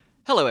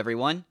Hello,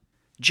 everyone.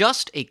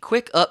 Just a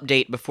quick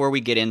update before we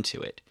get into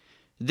it.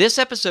 This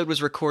episode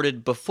was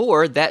recorded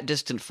before That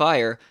Distant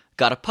Fire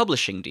got a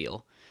publishing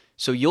deal,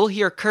 so you'll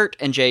hear Kurt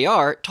and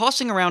JR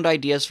tossing around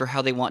ideas for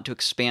how they want to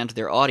expand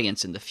their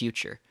audience in the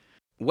future.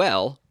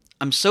 Well,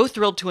 I'm so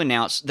thrilled to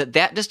announce that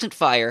That Distant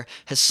Fire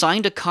has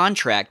signed a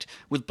contract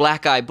with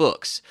Black Eye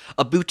Books,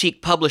 a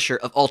boutique publisher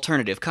of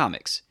alternative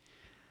comics.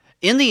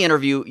 In the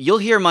interview, you'll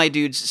hear my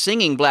dudes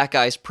singing Black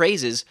Eye's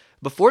praises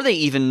before they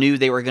even knew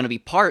they were going to be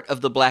part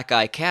of the Black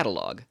Eye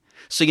catalog,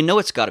 so you know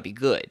it's got to be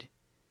good.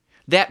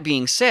 That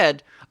being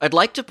said, I'd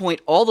like to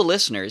point all the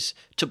listeners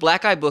to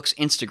Black Eye Books'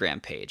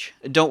 Instagram page.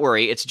 Don't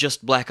worry, it's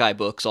just Black Eye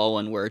Books, all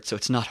one word, so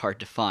it's not hard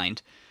to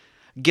find.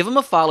 Give them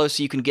a follow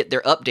so you can get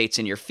their updates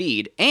in your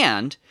feed,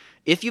 and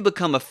if you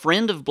become a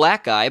friend of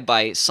Black Eye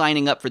by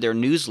signing up for their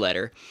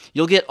newsletter,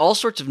 you'll get all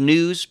sorts of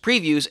news,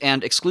 previews,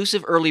 and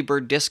exclusive early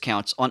bird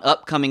discounts on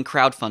upcoming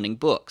crowdfunding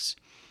books.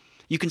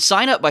 You can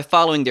sign up by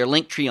following their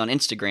link tree on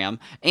Instagram,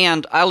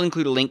 and I'll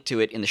include a link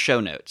to it in the show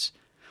notes.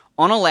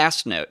 On a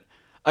last note,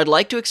 I'd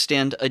like to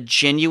extend a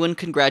genuine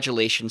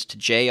congratulations to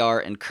JR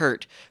and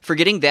Kurt for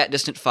getting That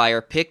Distant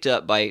Fire picked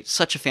up by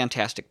such a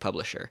fantastic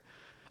publisher.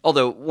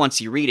 Although, once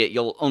you read it,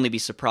 you'll only be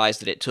surprised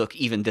that it took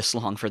even this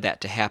long for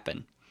that to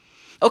happen.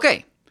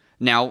 Okay,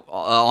 now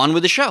on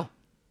with the show.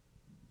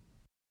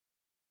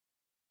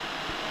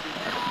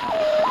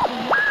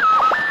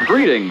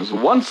 Greetings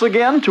once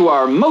again to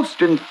our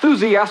most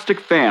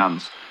enthusiastic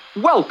fans.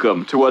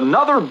 Welcome to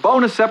another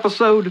bonus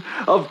episode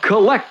of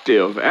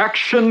Collective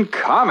Action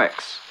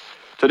Comics.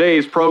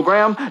 Today's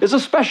program is a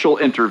special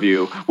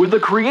interview with the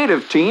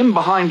creative team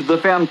behind the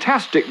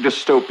fantastic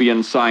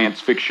dystopian science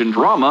fiction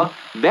drama,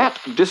 That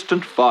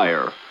Distant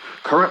Fire,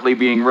 currently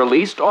being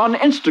released on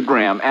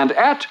Instagram and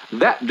at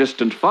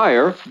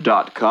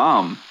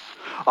thatdistantfire.com.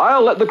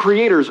 I'll let the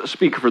creators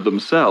speak for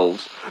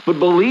themselves, but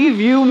believe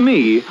you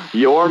me,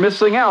 you're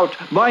missing out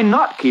by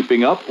not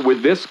keeping up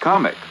with this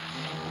comic.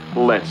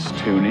 Let's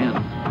tune in.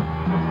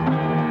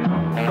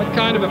 What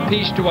kind of a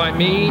peace do I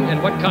mean,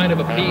 and what kind of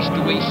a peace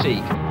do we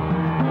seek?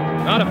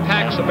 Not a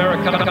Pax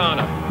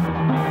Americana,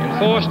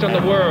 enforced on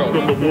the world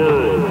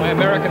by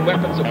American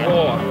weapons of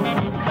war.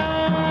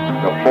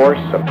 The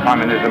force of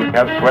communism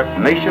has swept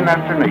nation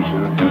after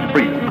nation into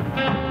freedom.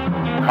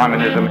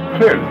 Communism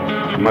clearly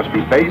must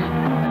be faced.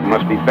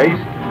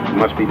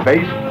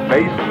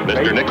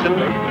 Mr. Nixon,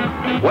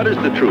 what is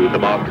the truth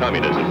about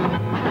communism?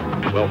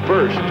 Well,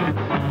 first,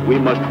 we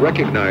must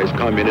recognize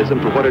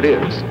communism for what it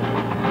is.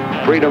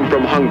 Freedom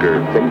from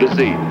hunger, from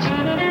disease,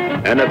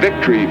 and a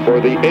victory for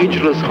the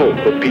ageless hope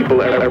of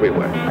people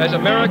everywhere. As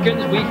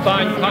Americans, we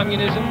find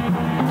communism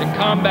to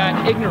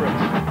combat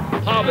ignorance,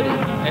 poverty,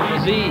 and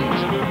disease.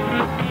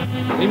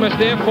 We must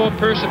therefore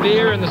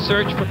persevere in the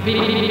search for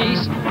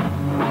peace,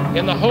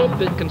 in the hope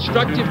that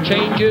constructive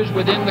changes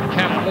within the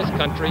capitalist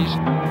countries,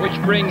 which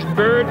brings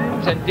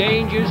burdens and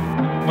dangers,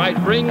 might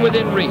bring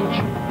within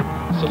reach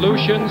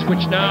solutions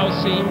which now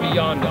seem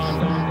beyond us.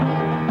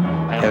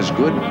 As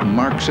good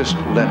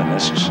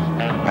Marxist-Leninists,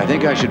 I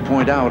think I should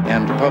point out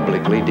and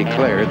publicly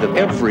declare that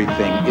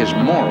everything is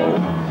moral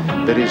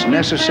that is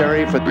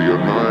necessary for the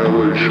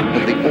annihilation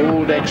of the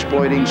old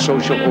exploiting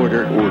social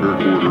order,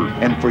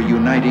 and for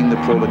uniting the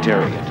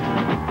proletariat.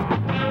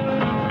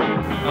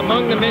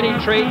 Among the many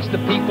traits the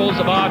peoples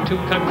of our two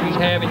countries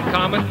have in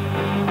common,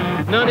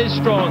 none is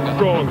stronger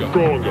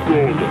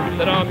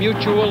than our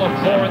mutual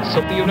abhorrence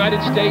of the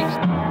United States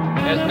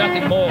as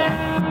nothing more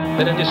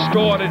than a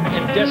distorted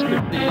and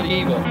desperate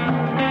evil,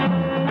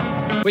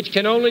 which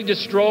can only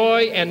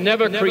destroy and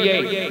never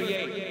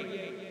create.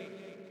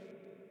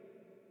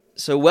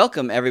 So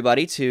welcome,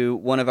 everybody, to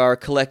one of our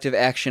Collective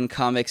Action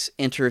Comics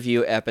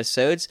interview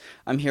episodes.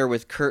 I'm here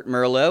with Kurt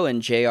Merlo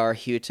and J.R.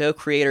 Hutto,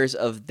 creators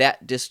of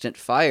That Distant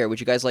Fire.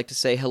 Would you guys like to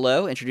say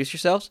hello, introduce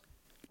yourselves?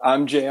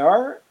 I'm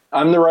JR.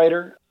 I'm the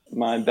writer.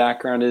 My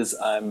background is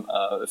I'm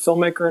a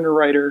filmmaker and a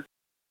writer.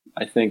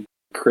 I think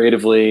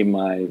creatively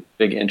my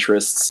big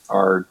interests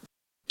are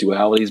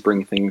dualities,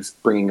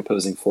 bringing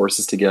opposing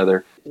forces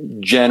together.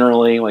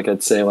 Generally, like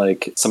I'd say,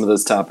 like some of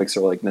those topics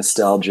are like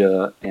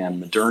nostalgia and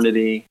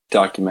modernity,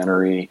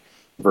 documentary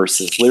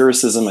versus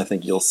lyricism. I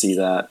think you'll see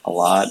that a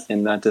lot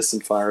in That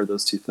Distant Fire,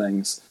 those two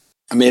things.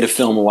 I made a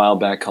film a while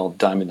back called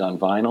Diamond on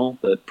Vinyl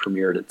that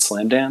premiered at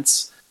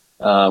Slamdance,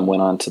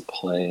 went on to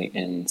play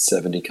in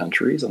 70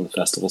 countries on the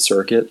festival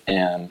circuit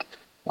and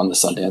on the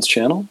Sundance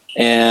Channel.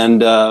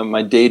 And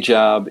my day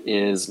job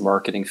is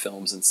marketing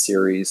films and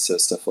series, so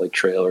stuff like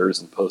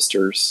trailers and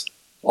posters.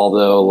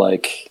 Although,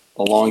 like,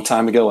 a long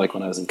time ago, like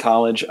when I was in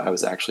college, I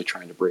was actually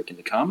trying to break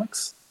into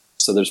comics.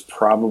 So there's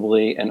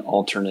probably an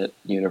alternate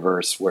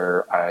universe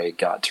where I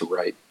got to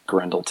write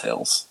Grendel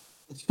Tales.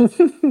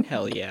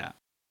 Hell yeah.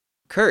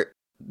 Kurt,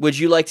 would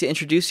you like to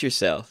introduce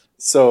yourself?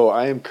 So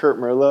I am Kurt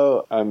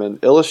Merlo. I'm an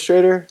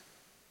illustrator.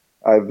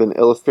 I've been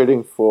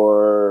illustrating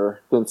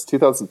since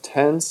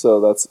 2010,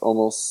 so that's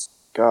almost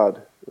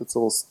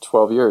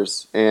 12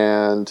 years.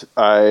 And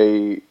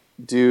I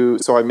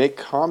make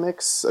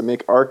comics, I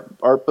make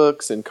art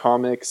books and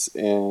comics,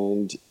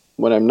 and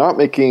when I'm not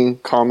making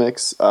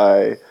comics,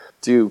 I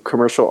do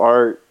commercial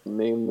art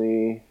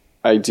mainly.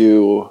 I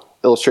do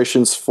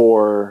illustrations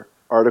for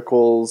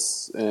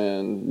articles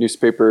and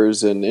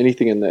newspapers and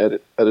anything in the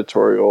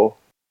editorial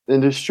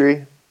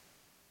industry.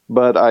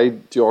 But I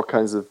do all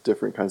kinds of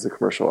different kinds of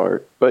commercial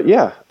art. But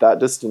yeah, That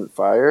Distant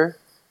Fire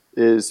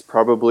is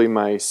probably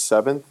my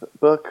 7th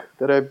book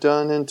that I've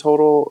done in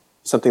total,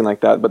 something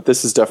like that. But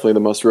this is definitely the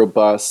most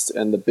robust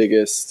and the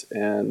biggest.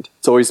 And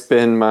it's always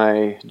been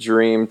my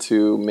dream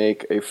to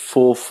make a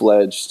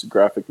full-fledged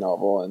graphic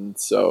novel. And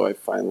so I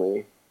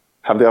finally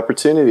have the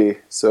opportunity.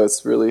 So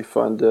it's really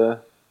fun to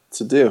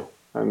do.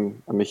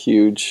 I'm a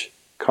huge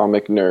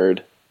comic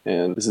nerd,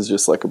 and this is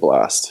just like a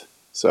blast.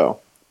 So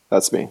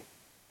that's me.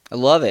 I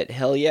love it.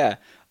 Hell yeah.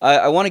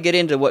 I want to get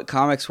into what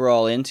comics we're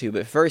all into,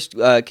 but first,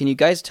 can you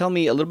guys tell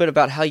me a little bit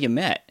about how you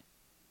met?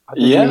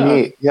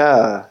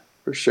 Yeah,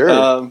 for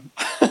sure.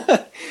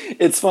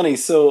 It's funny.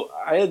 So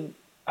I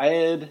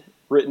had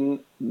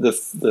written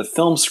the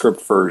film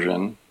script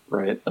version,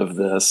 right, of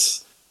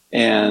this,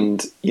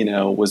 and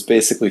was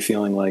basically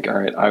feeling like, all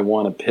right, I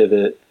want to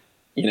pivot,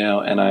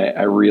 and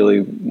I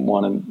really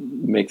want to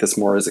make this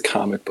more as a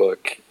comic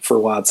book for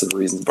lots of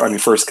reasons. I mean,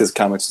 first because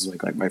comics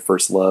was like my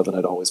first love, and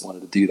I'd always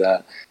wanted to do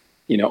that.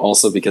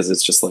 Also because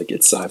it's just like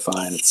it's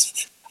sci-fi and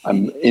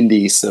I'm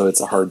indie, so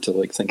it's hard to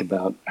like think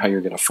about how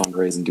you're going to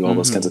fundraise and do all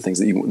those kinds of things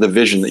the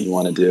vision that you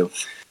want to do.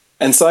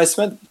 And so I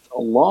spent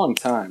a long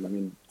time, I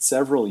mean,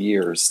 several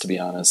years to be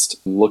honest,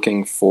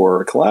 looking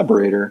for a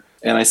collaborator.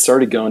 And I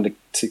started going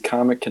to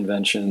comic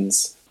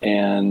conventions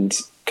and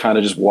kind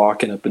of just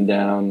walking up and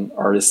down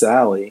Artist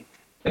Alley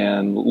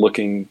and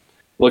looking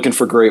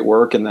for great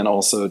work, and then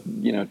also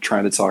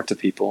trying to talk to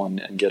people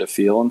and get a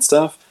feel and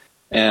stuff.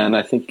 And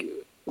I think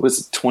it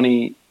was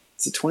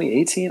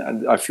 2018?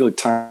 I feel like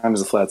time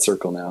is a flat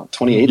circle now.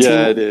 2018?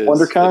 Yeah, it is.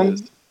 WonderCon? It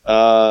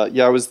is.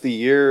 Yeah, it was the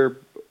year.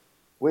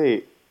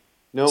 Wait.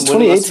 No,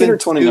 2018 or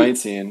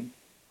 2019?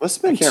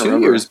 Must have been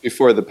 2 years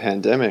before the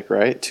pandemic,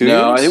 right? 2 years?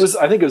 No,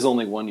 I think it was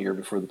only 1 year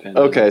before the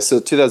pandemic. Okay, so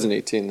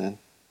 2018 then.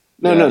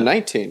 No,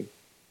 19.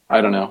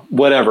 I don't know.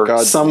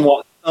 Whatever. Some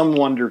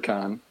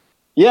WonderCon.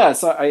 Yeah,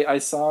 so I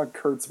saw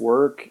Kurt's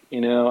work,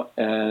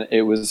 and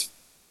it was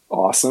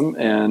awesome,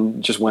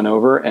 and just went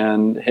over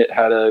and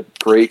had a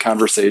great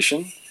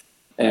conversation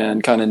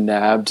and kind of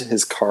nabbed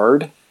his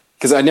card,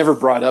 because I never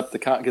brought up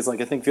because like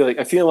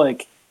I feel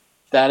like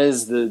that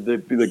is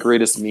the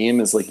greatest meme,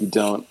 is like you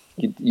don't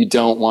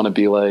want to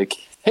be like,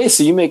 hey,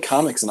 so you make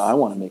comics and I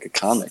want to make a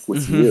comic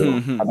with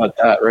you. How about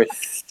that, right?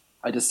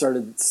 I just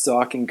started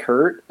stalking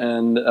Kurt,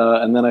 and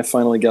then I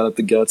finally got up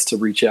the guts to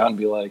reach out and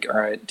be like, all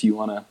right, do you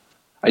want to?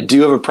 I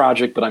do have a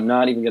project, but I'm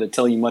not even going to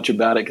tell you much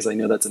about it because I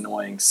know that's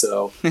annoying.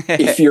 So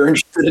if you're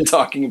interested in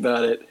talking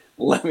about it,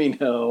 let me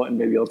know, and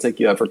maybe I'll take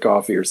you out for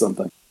coffee or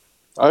something.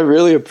 I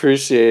really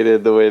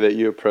appreciated the way that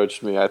you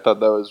approached me. I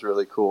thought that was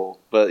really cool.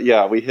 But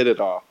yeah, we hit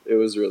it off. It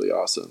was really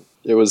awesome.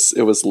 It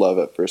was love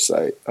at first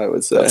sight, I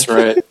would say. That's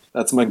right.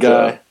 That's my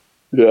guy.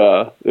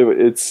 Yeah,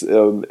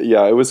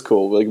 it was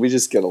cool. Like, we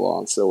just get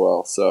along so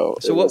well. So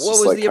what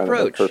was like the approach?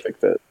 Kind of a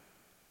perfect fit.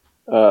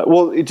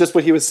 Well, just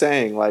what he was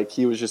saying. Like,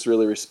 he was just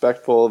really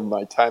respectful of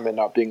my time and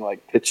not being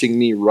like pitching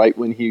me right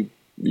when he,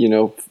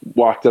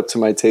 walked up to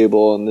my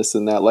table and this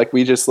and that. Like,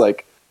 we just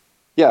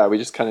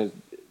kind of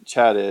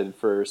chatted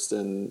first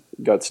and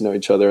got to know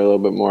each other a little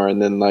bit more,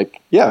 and then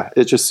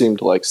it just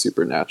seemed like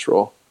super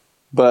natural.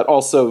 But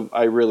also,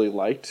 I really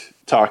liked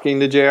talking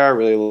to JR.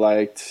 Really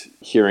liked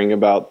hearing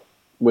about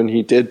when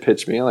he did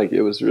pitch me. Like,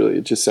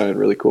 it just sounded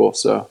really cool.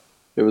 So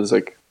it was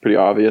like pretty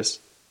obvious.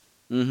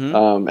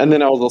 Mm-hmm. And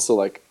then I was also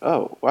like,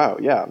 oh wow,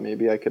 yeah,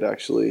 maybe I could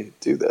actually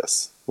do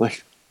this.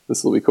 Like,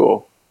 this will be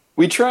cool.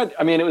 We tried.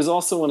 I mean, it was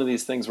also one of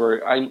these things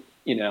where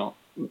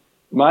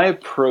my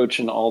approach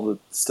and all the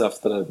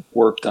stuff that I've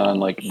worked on,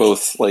 like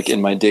both like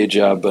in my day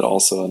job, but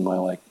also in my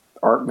like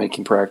art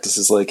making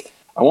practices, like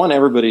I want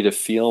everybody to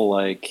feel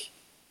like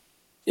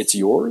it's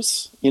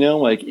yours,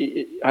 like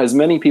as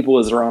many people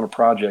as are on a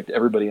project,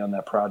 everybody on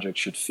that project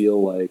should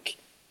feel like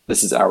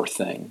this is our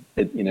thing.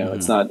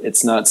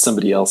 It's not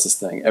somebody else's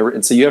thing.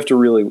 And so you have to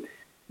really,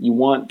 you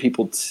want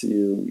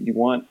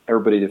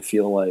everybody to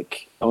feel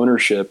like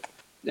ownership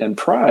and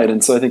pride.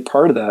 And so I think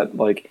part of that,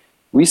 like,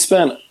 we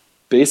spent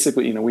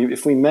basically,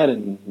 if we met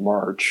in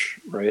March,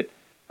 right,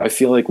 I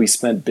feel like we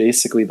spent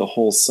basically the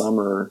whole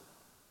summer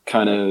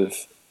kind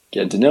of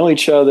getting to know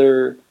each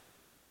other,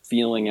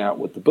 feeling out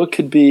what the book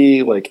could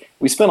be. Like,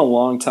 we spent a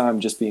long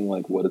time just being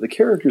like, what do the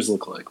characters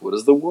look like? What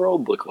does the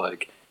world look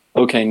like?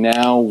 Okay,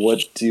 now what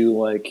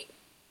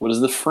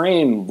does the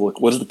frame look,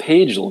 what does the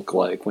page look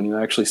like when you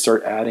actually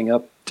start adding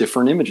up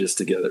different images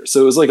together?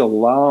 So it was like a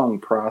long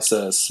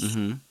process,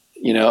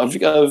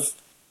 of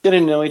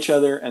getting to know each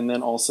other, and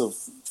then also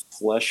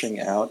fleshing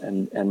out,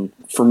 and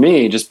for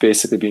me, just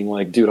basically being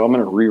like, dude, I'm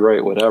going to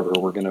rewrite whatever,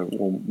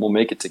 we'll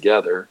make it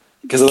together.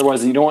 Because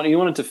otherwise you want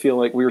it to feel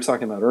like we were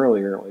talking about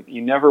earlier, like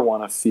you never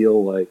want to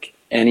feel like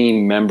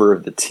any member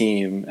of the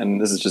team, and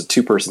this is just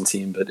a 2-person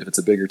team, but if it's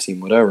a bigger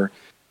team, whatever,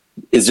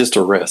 is just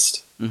a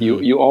wrist.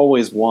 Mm-hmm. You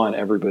always want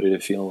everybody to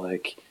feel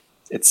like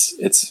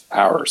it's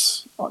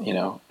ours, you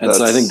know. And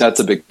so I think that's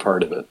a big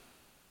part of it.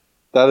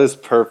 That is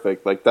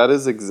perfect. Like, that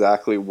is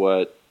exactly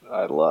what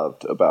I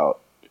loved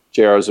about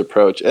JR's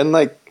approach. And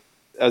like,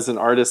 as an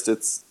artist,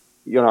 it's,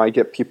 you know, I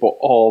get people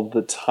all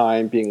the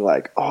time being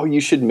like, oh,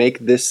 you should make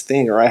this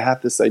thing, or I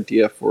have this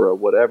idea for a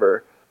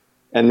whatever.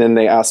 And then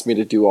they ask me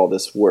to do all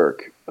this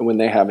work when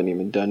they haven't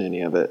even done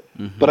any of it.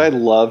 Mm-hmm. But I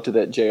loved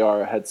that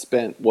JR had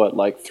spent,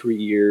 3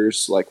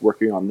 years like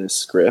working on this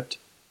script.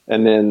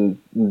 And then,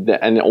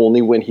 and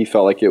only when he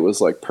felt like it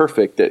was like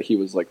perfect that he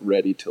was like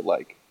ready to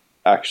like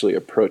actually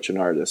approach an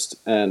artist.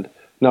 And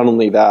not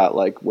only that,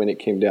 like when it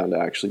came down to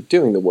actually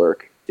doing the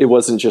work, it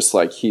wasn't just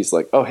like he's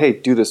like, oh, hey,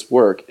 do this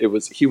work. It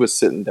was, he was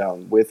sitting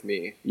down with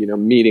me, you know,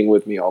 meeting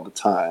with me all the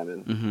time.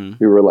 And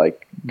we were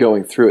like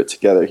going through it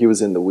together. He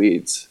was in the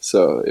weeds.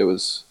 So it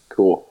was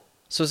cool.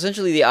 So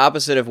essentially the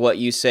opposite of what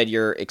you said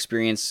your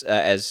experience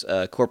as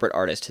a corporate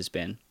artist has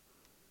been.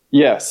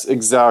 Yes,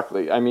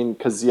 exactly. I mean,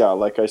 because, yeah,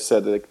 like I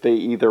said, like, they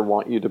either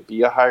want you to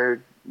be a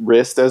hired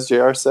wrist, as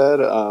JR said,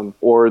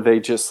 or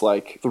they just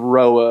like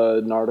throw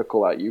an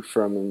article at you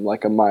from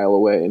like a mile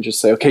away and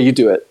just say, okay, you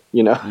do it.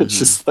 You know, it's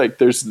just like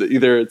there's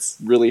either it's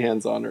really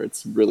hands-on or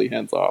it's really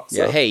hands-off.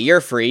 Yeah, so. Hey,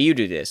 you're free. You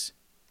do this.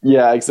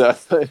 Yeah,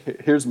 exactly.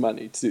 Here's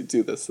money to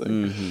do this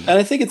thing. And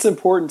I think it's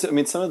important to, I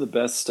mean, some of the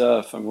best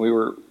stuff, I mean,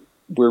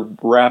 we're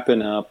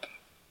wrapping up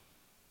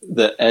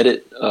the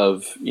edit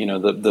of, you know,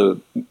 the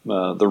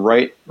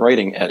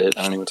writing edit,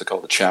 I don't know what to call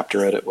it, the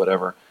chapter edit,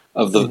 whatever,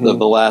 of the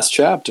last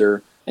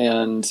chapter.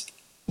 And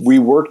we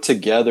work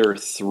together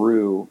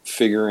through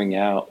figuring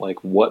out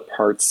like what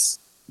parts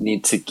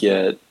need to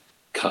get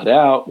cut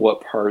out, what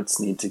parts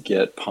need to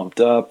get pumped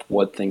up,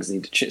 what things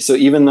need to change. So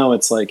even though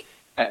it's like,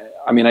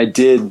 I mean, I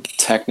did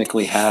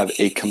technically have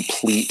a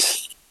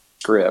complete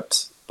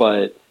script,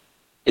 but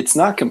it's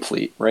not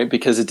complete, right?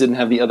 Because it didn't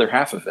have the other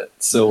half of it.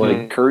 So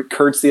like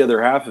Kurt's the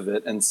other half of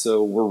it. And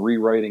so we're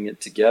rewriting it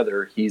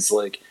together. He's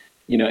like,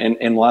 you know,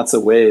 in lots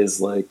of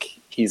ways, like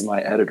he's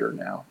my editor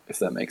now, if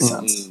that makes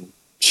sense.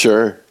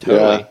 Sure.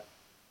 Totally.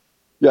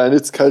 Yeah. And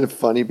it's kind of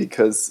funny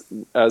because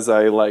as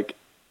I like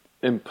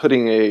am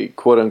putting a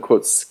quote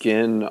unquote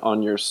skin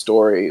on your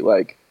story,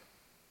 like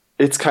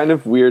it's kind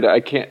of weird.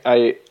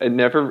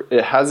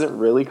 It hasn't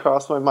really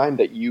crossed my mind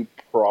that you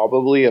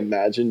probably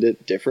imagined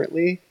it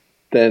differently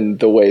than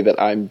the way that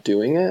I'm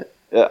doing it.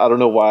 I don't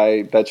know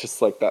why that's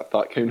just like that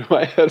thought came to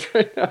my head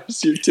right now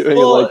as you're doing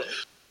it, like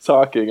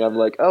talking. I'm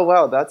like, oh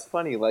wow, that's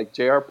funny. Like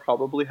JR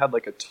probably had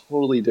like a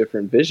totally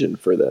different vision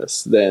for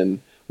this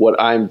than what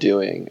I'm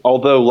doing.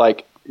 Although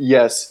like,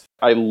 yes,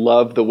 I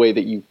love the way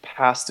that you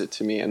passed it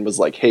to me and was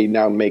like, hey,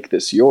 now make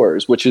this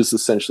yours, which is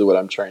essentially what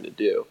I'm trying to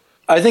do.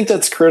 I think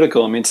that's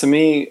critical. I mean, to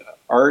me,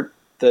 art,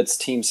 that's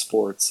team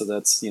sports. So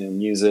that's, you know,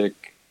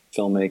 music,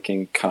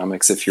 filmmaking,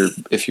 comics, if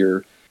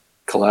you're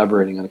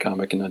collaborating on a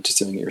comic and not just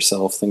doing it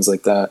yourself, things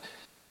like that.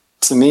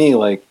 To me,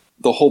 like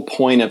the whole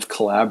point of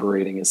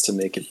collaborating is to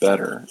make it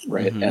better,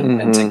 right?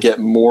 And to get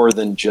more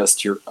than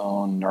just your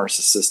own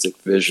narcissistic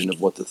vision of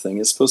what the thing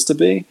is supposed to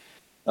be.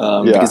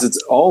 Because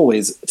it's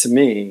always, to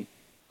me,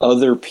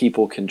 other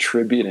people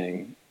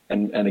contributing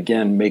and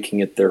again, making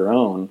it their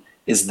own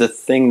is the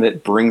thing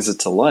that brings it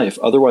to life.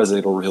 Otherwise,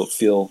 it'll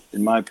feel,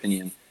 in my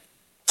opinion,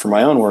 for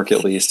my own work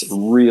at least,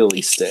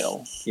 really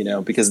stale, you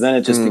know, because then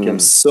it just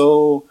becomes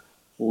so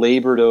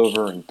labored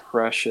over and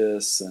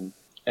precious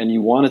and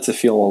you want it to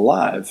feel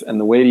alive. And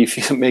the way do you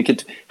feel,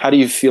 how do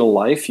you feel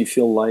life? You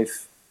feel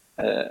life,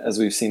 as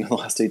we've seen in the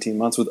last 18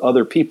 months with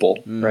other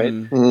people, right?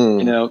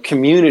 You know,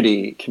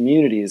 community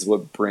is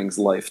what brings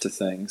life to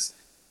things.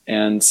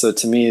 And so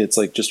to me, it's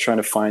like just trying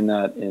to find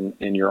that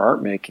in your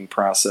art making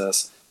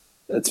process.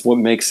 That's what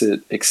makes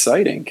it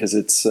exciting. Cause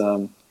it's,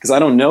 cause I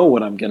don't know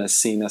what I'm going to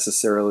see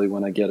necessarily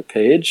when I get a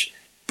page,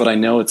 but I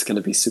know it's going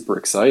to be super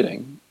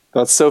exciting.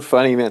 That's so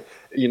funny, man.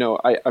 You know,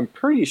 I'm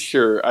pretty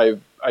sure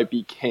I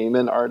became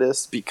an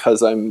artist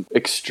because I'm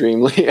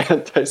extremely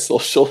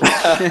antisocial,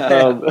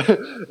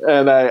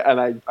 and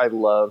I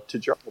love to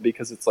draw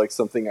because it's like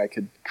something I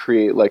could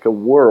create like a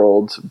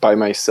world by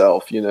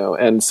myself, you know.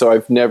 And so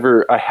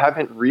I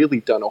haven't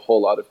really done a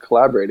whole lot of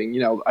collaborating.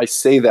 You know, I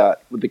say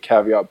that with the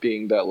caveat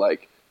being that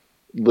like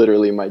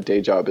literally my day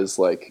job is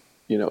like,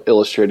 you know,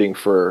 illustrating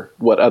for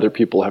what other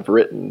people have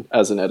written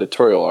as an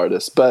editorial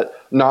artist,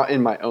 but not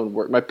in my own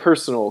work. My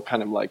personal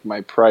kind of like my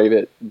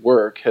private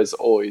work has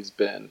always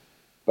been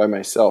by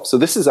myself. So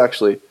this is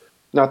actually,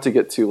 not to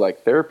get to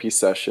like therapy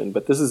session,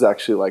 but this is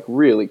actually like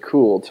really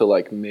cool to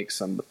like make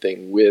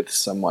something with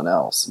someone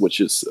else,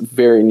 which is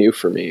very new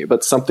for me,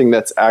 but something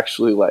that's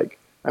actually like,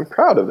 I'm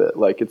proud of it.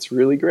 Like it's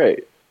really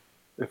great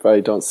if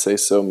I don't say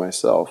so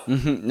myself.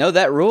 No,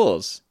 that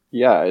rules.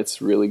 Yeah. It's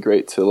really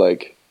great to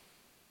like,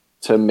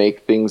 to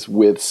make things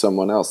with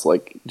someone else.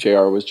 Like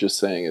JR was just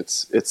saying,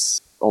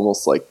 it's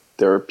almost like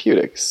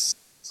therapeutics,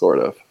 sort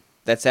of.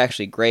 That's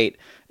actually great.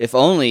 If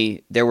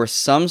only there were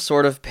some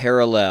sort of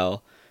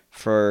parallel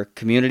for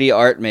community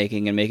art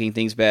making and making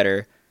things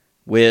better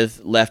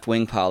with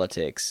left-wing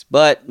politics.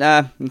 But,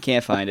 you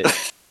can't find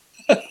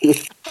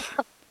it.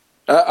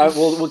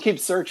 We'll keep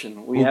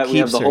searching. We have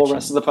the whole searching.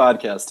 rest of the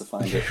podcast to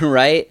find it.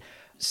 Right?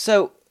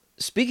 So,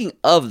 speaking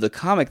of the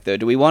comic, though,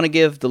 do we want to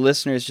give the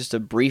listeners just a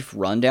brief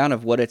rundown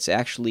of what it's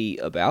actually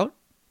about?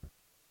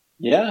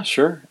 Yeah,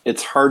 sure.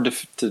 It's hard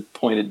to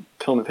pin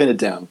it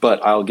down,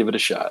 but I'll give it a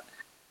shot.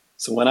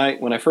 So when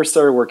I first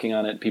started working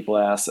on it, people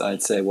asked,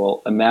 I'd say,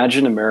 well,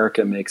 imagine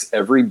America makes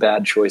every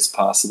bad choice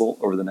possible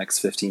over the next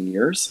 15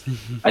 years.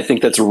 I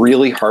think that's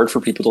really hard for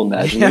people to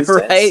imagine these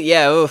Right? days.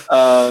 Yeah. Oof.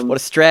 What a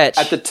stretch.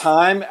 At the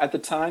time,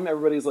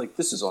 everybody's like,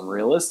 "This is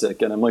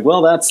unrealistic," and I'm like,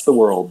 "Well, that's the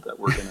world that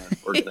we're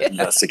gonna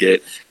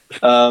investigate."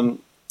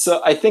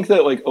 So I think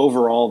that like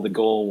overall, the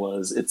goal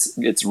was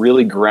it's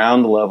really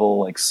ground level,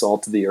 like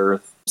salt of the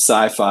earth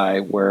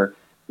sci-fi, where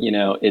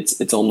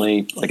it's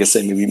only, like I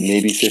say,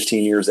 maybe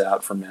 15 years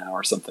out from now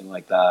or something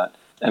like that,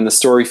 and the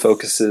story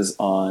focuses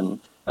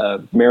on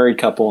a married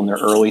couple in their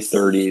early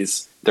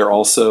 30s. They're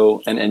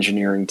also an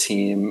engineering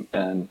team,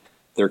 and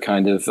they're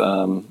kind of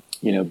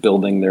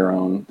building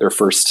their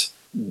first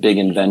big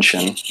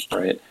invention,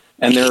 right?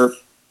 And they're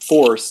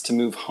forced to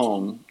move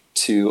home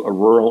to a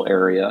rural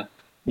area,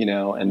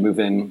 and move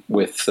in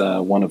with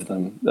one of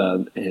them,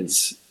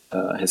 his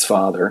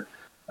father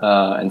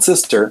and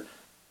sister.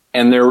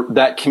 And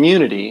that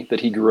community that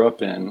he grew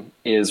up in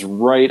is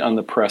right on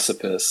the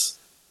precipice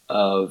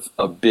of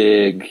a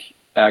big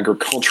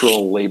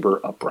agricultural labor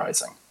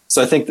uprising.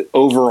 So I think that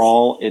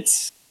overall,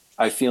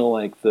 I feel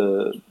like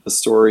the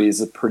story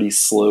is a pretty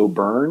slow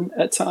burn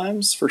at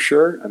times, for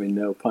sure. I mean,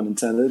 no pun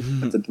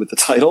intended with the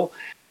title.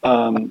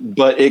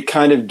 But it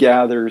kind of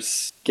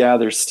gathers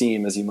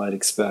steam, as you might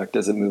expect,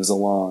 as it moves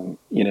along,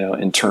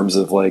 in terms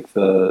of like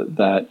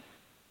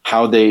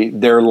how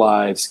their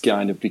lives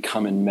kind of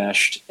become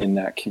enmeshed in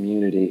that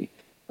community.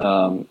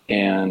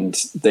 And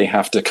they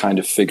have to kind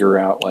of figure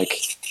out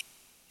like,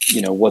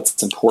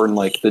 what's important,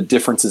 like the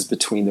differences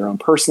between their own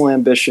personal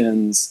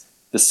ambitions,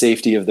 the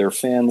safety of their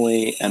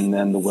family, and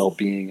then the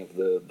well-being of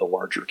the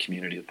larger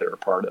community that they're a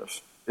part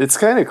of. It's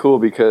kind of cool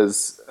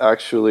because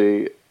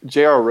actually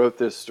J.R. wrote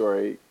this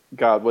story.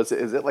 God,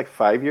 is it like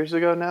 5 years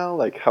ago now?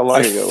 Like how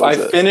long ago was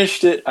it? I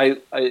finished it.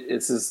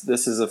 This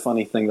is a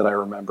funny thing that I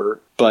remember,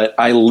 but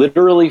I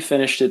literally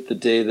finished it the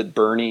day that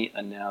Bernie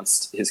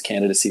announced his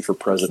candidacy for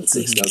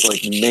presidency. So that was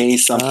like May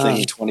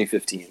something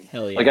 2015.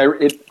 Hell yeah.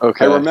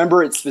 Like I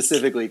remember it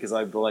specifically because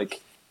I've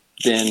like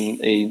been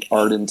a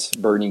ardent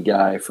Bernie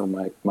guy for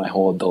my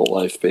whole adult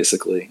life,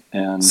 basically.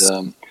 And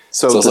so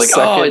I was like,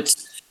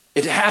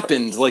 it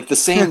happened like the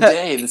same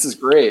day. This is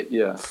great.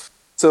 Yeah.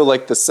 So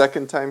like the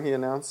second time he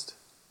announced?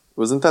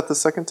 Wasn't that the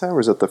second time, or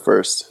was that the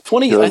first?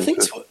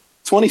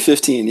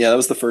 2015. Yeah, that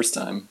was the first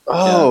time.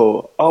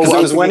 Oh, because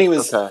it was when he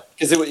was.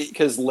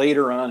 Because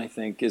later on, I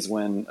think, is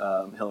when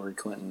Hillary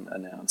Clinton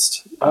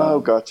announced.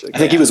 Gotcha. I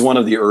think he was one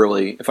of the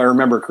early. If I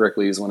remember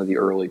correctly, he was one of the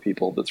early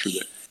people that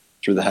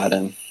threw the hat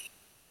in.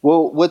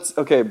 Well, but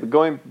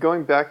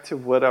going back to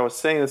what I was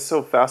saying, it's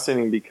so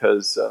fascinating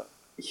because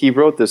he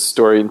wrote this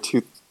story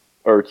he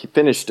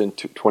finished in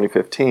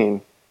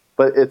 2015,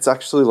 but it's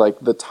actually like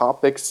the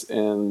topics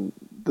and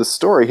the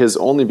story has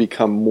only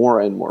become more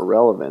and more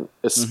relevant,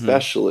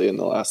 especially in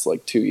the last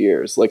like 2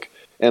 years.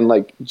 And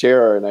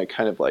JR and I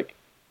kind of like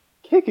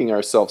kicking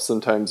ourselves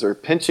sometimes or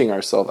pinching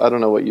ourselves. I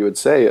don't know what you would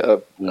say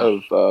of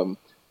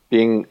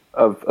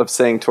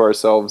saying to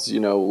ourselves,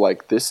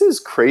 like this is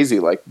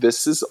crazy. Like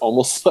this is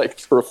almost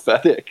like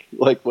prophetic.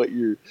 Like what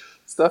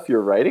stuff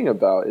you're writing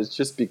about is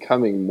just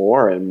becoming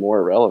more and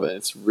more relevant.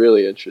 It's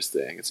really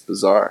interesting. It's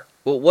bizarre.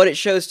 Well, what it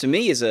shows to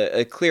me is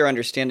a clear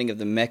understanding of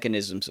the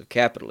mechanisms of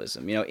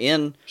capitalism.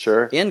 In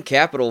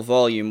Capital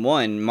Volume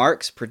 1,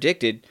 Marx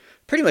predicted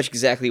pretty much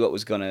exactly what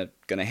was going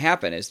to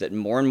happen, is that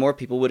more and more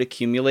people would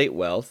accumulate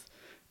wealth,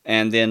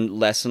 and then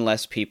less and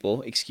less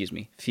people,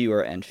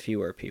 fewer and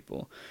fewer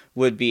people,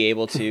 would be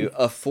able to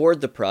afford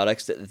the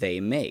products that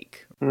they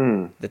make,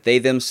 that they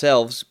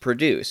themselves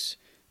produce.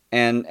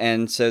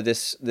 And so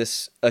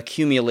this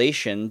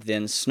accumulation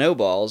then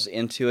snowballs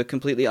into a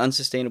completely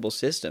unsustainable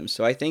system.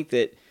 So I think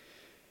that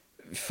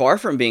far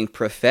from being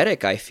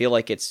prophetic, I feel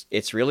like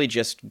it's really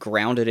just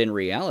grounded in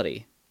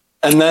reality.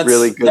 And that's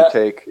really good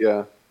take.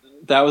 Yeah.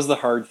 That was the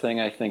hard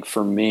thing, I think,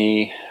 for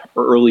me,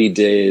 early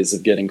days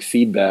of getting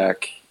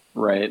feedback,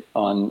 right,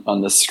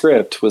 on the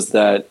script, was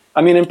that,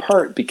 I mean, in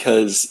part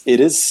because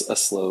it is a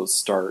slow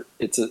start.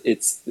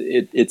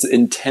 It's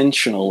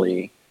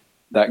intentionally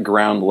that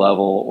ground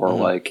level or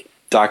like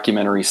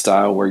documentary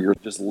style where you're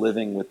just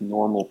living with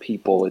normal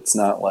people. It's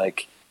not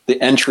like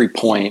the entry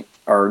point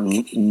are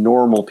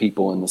normal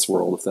people in this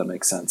world, if that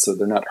makes sense. So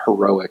they're not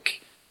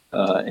heroic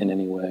in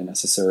any way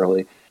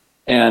necessarily.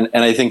 And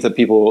I think that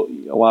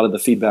a lot of the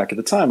feedback at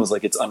the time was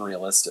like, it's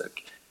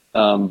unrealistic.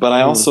 But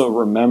I also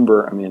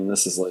remember, I mean,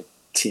 this is like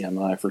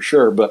TMI for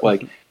sure, but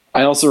like,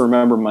 I also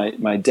remember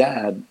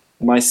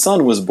my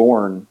son was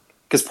born,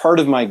 because part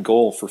of my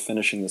goal for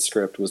finishing the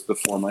script was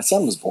before my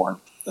son was born.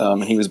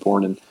 And he was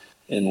born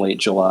in late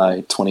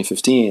July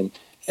 2015.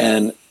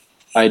 And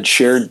I'd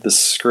shared the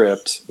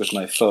script with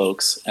my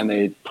folks, and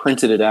they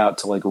printed it out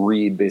to like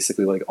read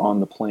basically like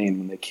on the plane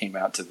when they came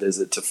out to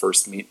visit to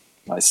first meet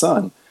my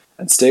son.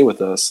 and stay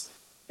with us.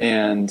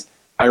 And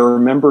I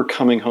remember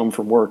coming home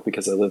from work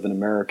because I live in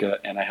America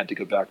and I had to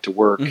go back to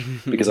work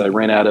because I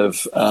ran out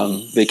of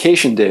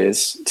vacation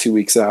days 2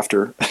 weeks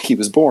after he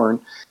was born.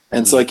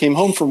 And so I came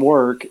home from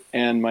work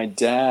and my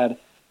dad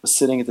was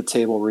sitting at the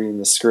table reading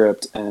the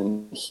script,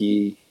 and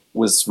he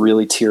was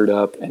really teared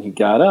up, and he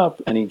got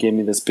up and he gave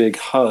me this big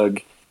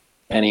hug,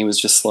 and he was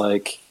just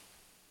like,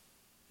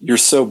 "You're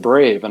so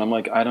brave." And I'm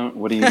like, "I don't,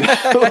 what do you,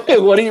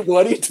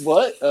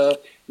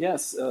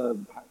 yes,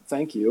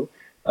 thank you."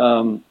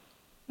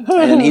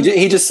 And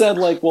he just said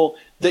like, well,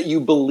 that you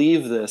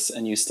believe this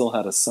and you still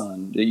had a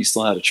son, that you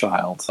still had a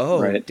child.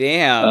 Oh, right?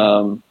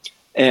 Damn.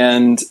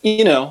 And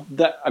you know,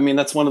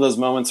 that's one of those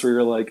moments where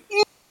you're like,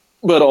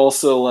 but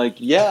also like,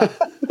 yeah,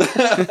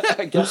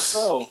 I guess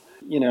so.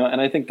 You know,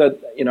 and I think that,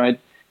 you know,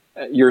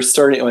 you're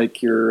starting,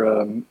 like,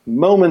 you're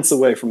moments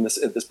away from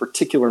this at this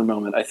particular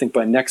moment. I think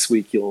by next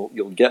week you'll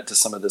get to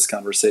some of this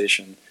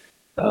conversation,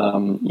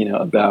 you know,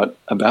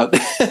 about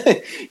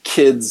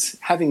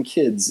having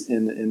kids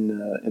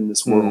in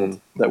this world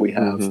that we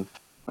have,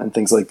 and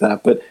things like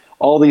that. But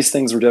all these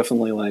things were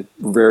definitely like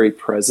very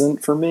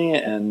present for me,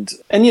 and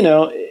you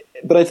know,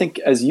 but I think,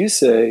 as you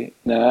say,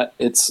 Nat,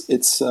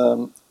 it's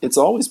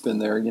always been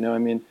there. You know, I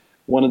mean,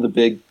 one of the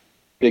big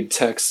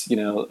text, you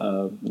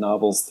know,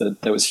 novels that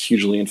was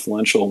hugely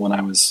influential when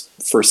I was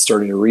first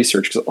starting to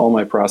research, because all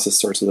my process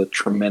starts with a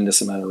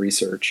tremendous amount of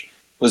research,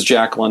 was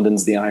Jack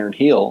London's The Iron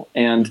Heel.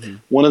 And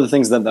one of the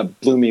things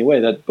that blew me away,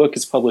 that book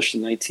is published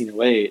in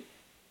 1908.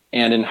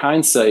 And in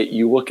hindsight,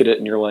 you look at it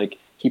and you're like,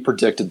 he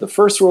predicted the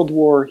First World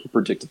War, he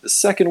predicted the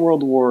Second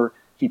World War,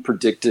 he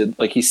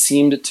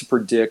seemed to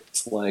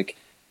predict like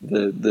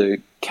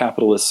the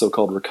capitalist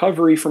so-called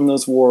recovery from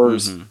those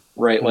wars,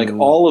 right? Like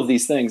all of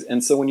these things.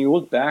 And so when you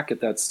look back at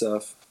that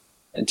stuff,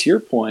 and to your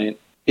point,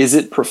 is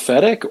it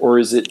prophetic or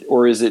is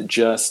it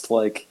just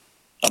like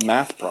a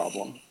math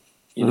problem?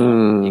 You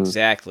know?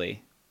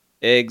 Exactly.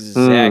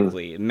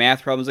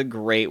 Math problem is a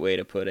great way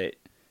to put it.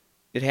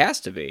 It has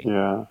to be.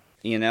 Yeah.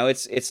 You know,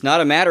 it's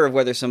not a matter of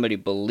whether somebody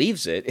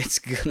believes it. It's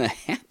gonna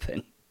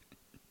happen.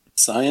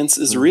 Science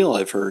is real,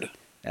 I've heard.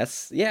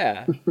 That's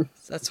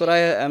what I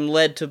am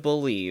led to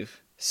believe.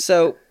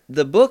 So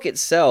the book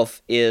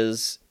itself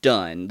is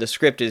done. The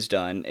script is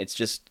done. It's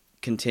just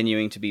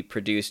continuing to be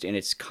produced in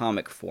its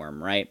comic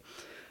form, right?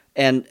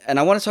 And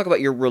I want to talk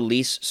about your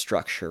release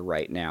structure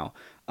right now.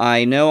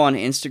 I know on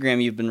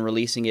Instagram you've been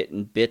releasing it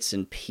in bits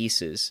and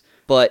pieces,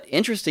 but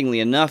interestingly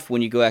enough,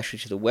 when you go actually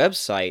to the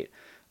website,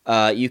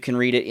 you can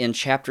read it in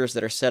chapters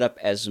that are set up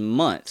as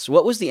months.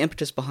 What was the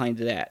impetus behind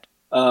that?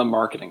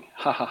 Marketing.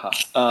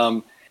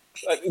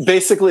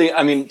 Basically,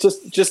 I mean,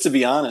 just to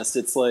be honest,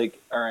 it's like,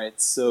 all right,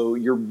 so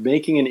you're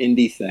making an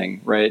indie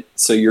thing, right?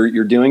 So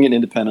you're doing it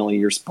independently.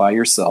 You're by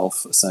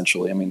yourself,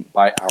 essentially. I mean,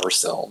 by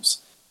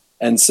ourselves.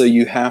 And so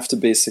you have to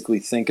basically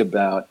think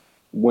about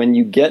when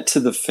you get to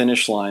the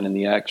finish line and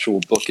the actual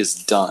book is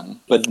done,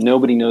 but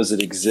nobody knows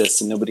it exists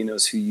and nobody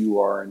knows who you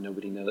are and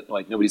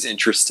nobody's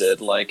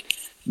interested, like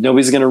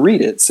nobody's going to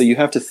read it. So you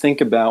have to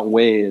think about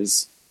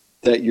ways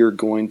that you're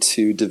going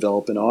to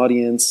develop an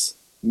audience,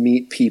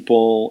 meet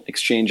people,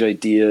 exchange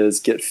ideas,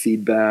 get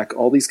feedback,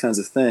 all these kinds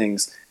of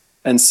things.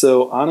 And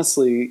so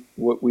honestly,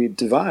 what we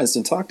devised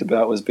and talked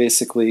about was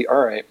basically,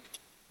 all right,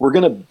 we're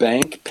going to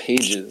bank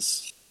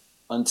pages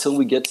until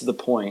we get to the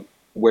point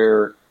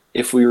where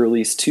if we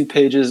release 2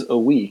 pages a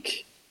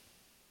week,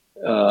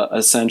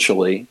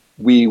 essentially,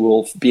 we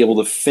will be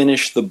able to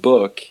finish the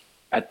book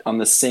on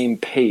the same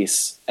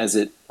pace as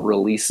it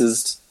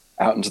releases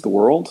out into the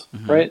world,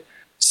 right?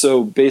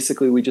 So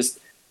basically,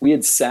 we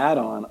had sat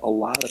on a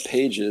lot of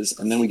pages,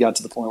 and then we got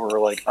to the point where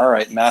we're like, all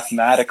right,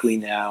 mathematically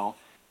now,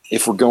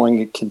 if we're going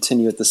to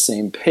continue at the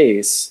same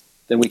pace,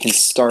 then we can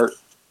start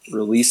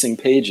releasing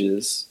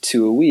pages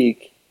 2 a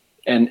week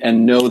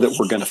and know that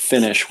we're going to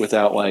finish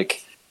without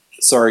like,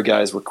 sorry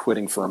guys, we're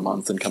quitting for a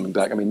month and coming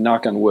back. I mean,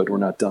 knock on wood, we're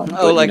not done.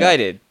 Oh, but, like I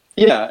did.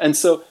 Yeah, and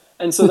so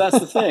that's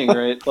the thing,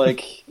 right?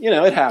 Like, you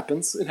know, it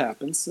happens. It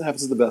happens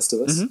to the best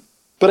of us.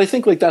 But I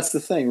think like that's the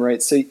thing,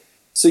 right? So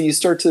you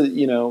start to,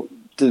 you know,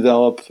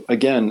 develop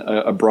again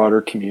a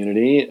broader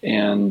community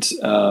and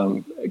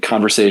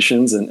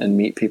conversations and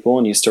meet people,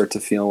 and you start to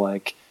feel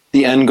like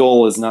the end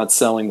goal is not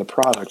selling the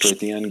product, right?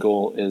 The end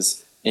goal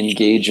is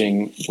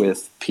engaging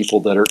with people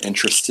that are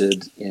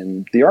interested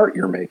in the art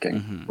you're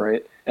making,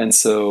 right? And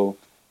so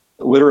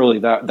literally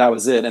that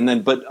was it. And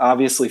then, but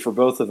obviously for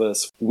both of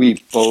us,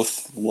 we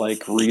both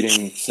like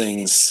reading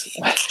things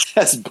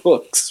as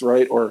books,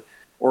 right? Or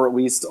at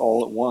least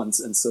all at once.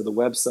 And so the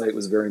website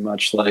was very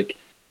much like,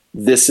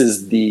 this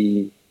is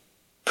the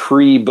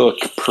pre-book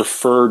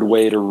preferred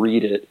way to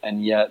read it,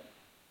 and yet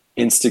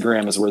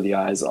Instagram is where the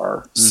eyes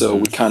are. So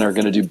we kind of are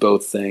going to do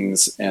both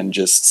things and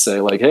just say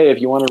like, hey, if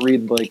you want to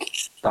read like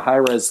the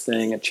high-res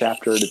thing a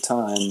chapter at a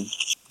time,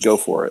 go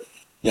for it.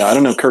 Yeah, I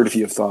don't know, Kurt, if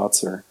you have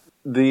thoughts or...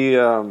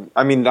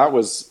 I mean, that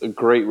was a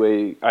great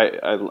way.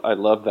 I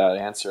love that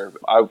answer.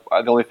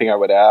 The only thing I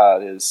would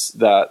add is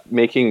that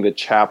making the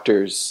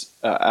chapters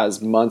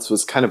as months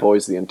was kind of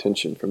always the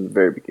intention from the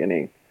very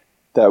beginning.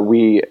 That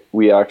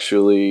we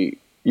actually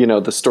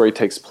the story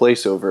takes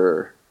place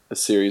over a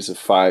series of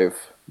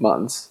 5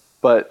 months,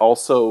 but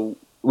also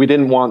we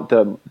didn't want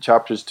the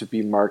chapters to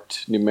be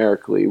marked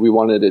numerically. We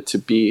wanted it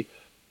to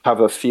have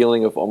a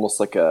feeling of almost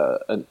like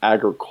an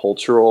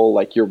agricultural,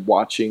 like you're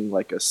watching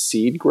like a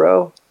seed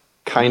grow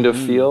kind of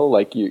feel.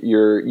 Like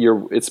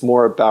it's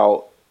more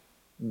about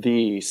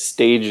the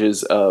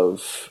stages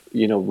of,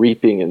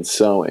 reaping and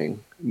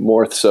sowing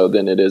more so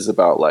than it is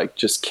about like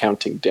just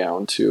counting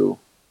down to,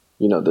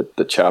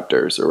 the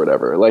chapters or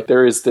whatever. Like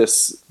there is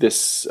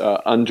this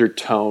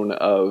undertone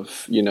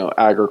of,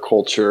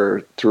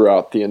 agriculture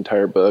throughout the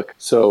entire book.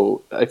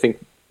 So I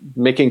think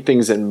making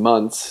things in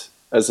months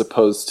as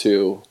opposed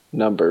to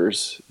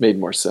numbers made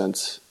more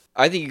sense.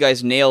 I think you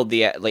guys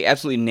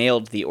absolutely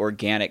nailed the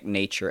organic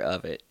nature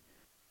of it.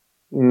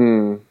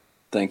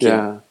 Thank you.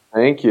 Yeah,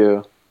 thank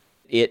you.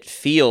 It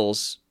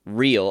feels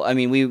real. I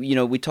mean,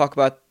 we talked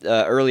about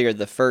earlier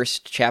the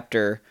first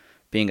chapter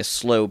being a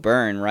slow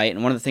burn, right?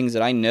 And one of the things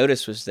that I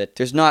noticed was that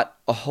there's not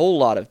a whole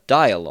lot of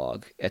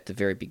dialogue at the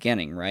very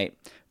beginning, right?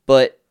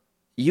 But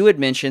you had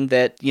mentioned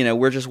that,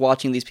 we're just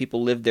watching these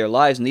people live their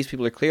lives, and these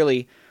people are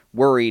clearly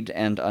worried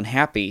and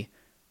unhappy.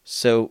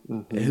 So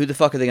who the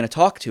fuck are they going to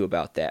talk to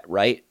about that,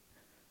 right?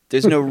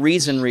 There's no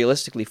reason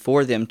realistically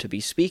for them to be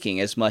speaking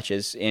as much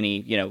as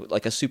any,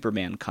 like a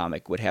Superman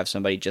comic would have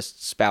somebody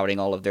just spouting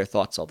all of their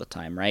thoughts all the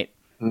time, right?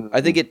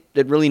 I think it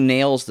really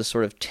nails the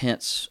sort of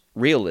tense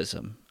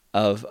realism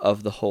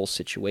of the whole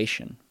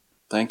situation.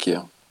 Thank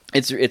you.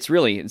 It's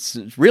really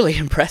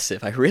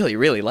impressive. I really,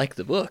 really like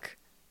the book.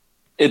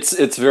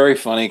 It's very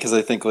funny because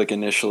I think like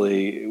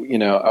initially,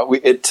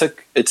 it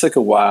took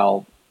a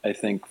while, I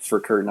think,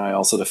 for Kurt and I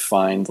also to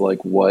find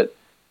like what,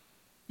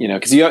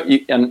 because you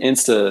on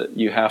Insta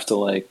you have to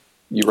like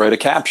you write a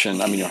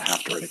caption. I mean, you don't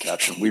have to write a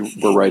caption.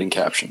 We're writing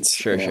captions.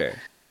 Sure.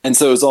 And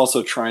so it was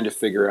also trying to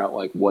figure out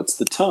like what's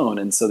the tone.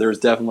 And so there's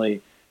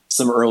definitely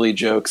some early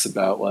jokes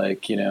about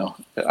like,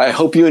 I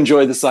hope you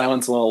enjoy the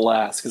silence while it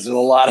lasts because there's a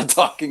lot of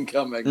talking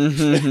coming.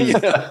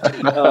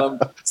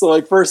 So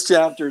like first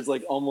chapter is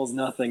like almost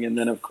nothing. And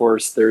then of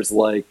course there's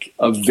like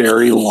a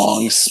very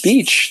long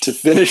speech to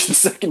finish the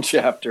second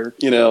chapter,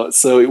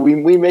 so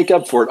we make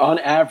up for it. On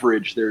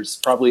average, there's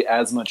probably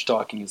as much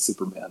talking as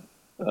Superman.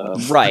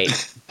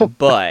 Right.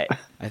 But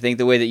I think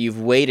the way that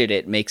you've weighted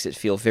it makes it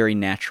feel very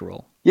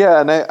natural.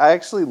 Yeah, and I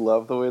actually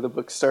love the way the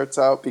book starts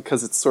out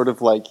because it's sort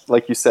of like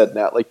you said,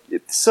 Nat, like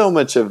so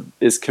much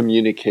is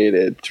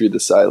communicated through the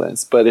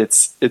silence, but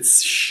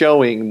it's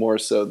showing more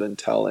so than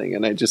telling.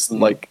 And I just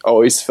like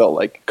always felt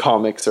like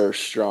comics are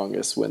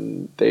strongest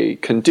when they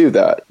can do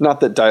that.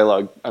 Not that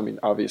dialogue, I mean,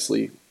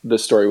 obviously the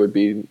story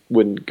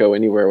wouldn't go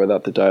anywhere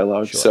without the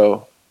dialogue. Sure.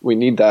 So we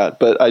need that.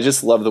 But I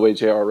just love the way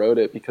JR wrote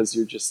it because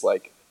you're just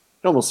like,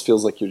 it almost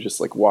feels like you're just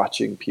like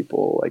watching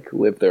people like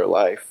live their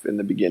life in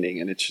the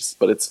beginning, and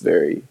it's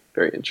very,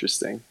 very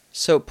interesting.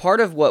 So part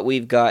of what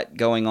we've got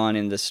going on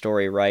in the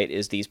story, right,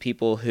 is these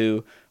people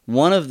who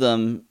one of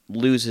them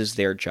loses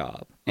their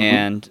job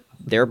and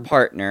their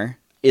partner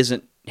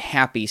isn't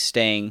happy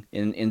staying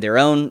in their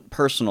own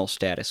personal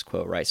status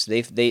quo, right?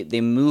 So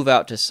they move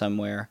out to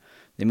somewhere,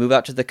 they move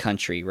out to the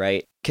country,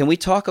 right? Can we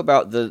talk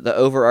about the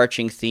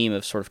overarching theme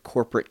of sort of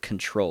corporate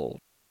control?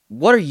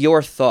 What are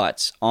your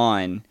thoughts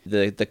on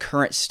the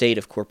current state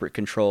of corporate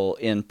control,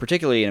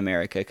 particularly in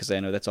America, because I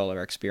know that's all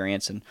our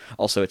experience, and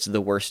also it's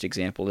the worst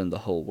example in the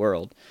whole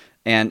world.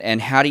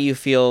 And how do you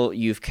feel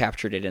you've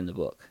captured it in the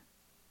book?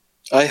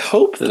 I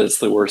hope that it's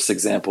the worst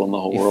example in the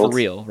whole world. For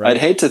real, right? I'd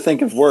hate to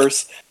think of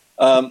worse.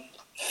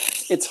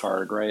 It's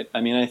hard, right?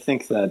 I mean, I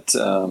think that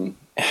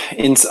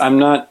I'm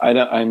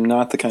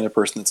not the kind of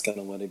person that's going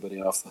to let anybody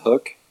off the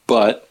hook,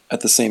 but at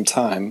the same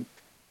time,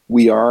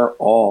 we are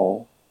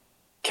all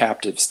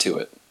captives to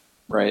it,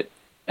 right?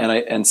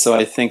 And so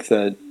I think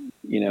that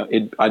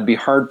I'd be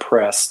hard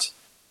pressed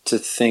to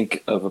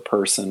think of a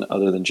person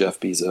other than Jeff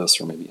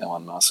Bezos or maybe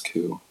Elon Musk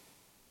who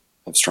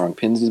I have strong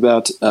opinions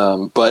about,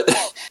 but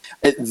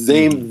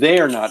they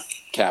are not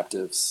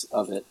captives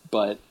of it.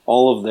 But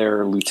all of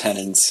their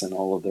lieutenants and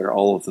all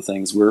of the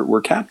things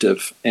were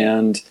captive,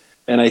 and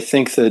I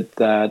think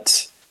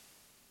that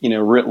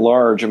writ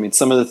large. I mean,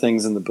 some of the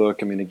things in the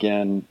book. I mean,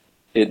 again,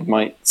 it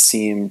might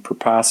seem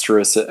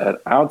preposterous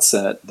at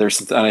outset.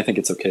 And I think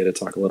it's okay to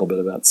talk a little bit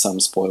about some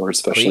spoilers,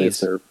 especially if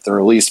they're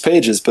released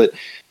pages. But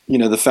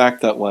the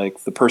fact that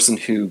like the person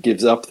who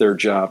gives up their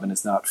job and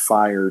is not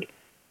fired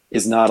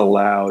is not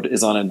allowed,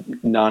 is on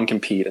a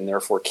non-compete and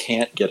therefore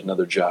can't get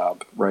another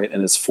job, right?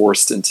 And is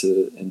forced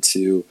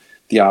into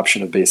the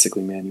option of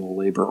basically manual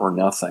labor or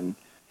nothing.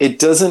 It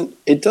doesn't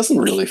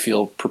really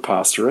feel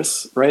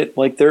preposterous, right?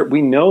 Like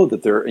we know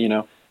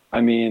that I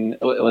mean,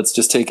 let's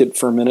just take it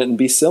for a minute and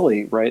be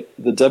silly, right?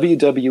 The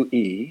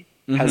WWE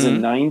has a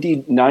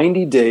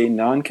 90-day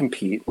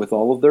non-compete with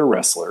all of their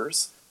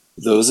wrestlers.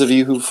 Those of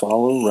you who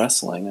follow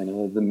wrestling, I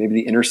know that maybe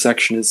the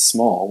intersection is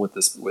small with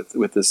this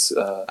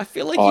I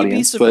feel like audience,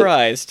 you'd be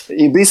surprised.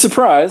 You'd be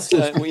surprised,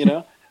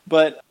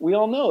 But we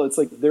all know it's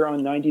like they're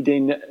on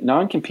 90-day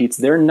non-competes.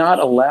 They're not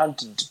allowed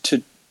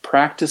to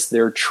practice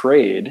their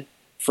trade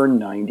for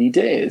 90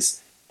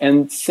 days.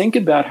 And think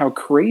about how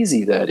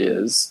crazy that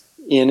is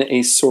in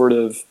a sort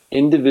of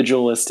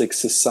individualistic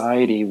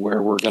society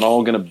where we're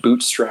all going to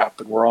bootstrap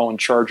and we're all in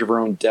charge of our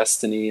own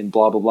destiny and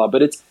blah, blah, blah.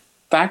 But it's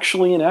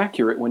factually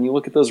inaccurate when you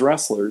look at those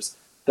wrestlers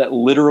that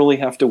literally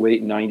have to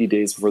wait 90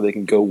 days before they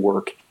can go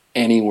work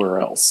anywhere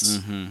else,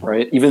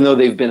 right? Even though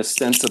they've been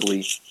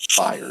ostensibly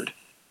fired,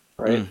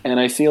 right? And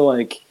I feel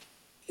like,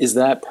 is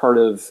that part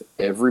of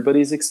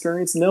everybody's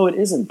experience? No, it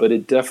isn't, but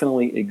it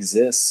definitely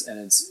exists,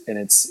 and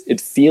it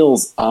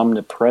feels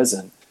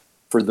omnipresent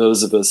for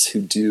those of us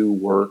who do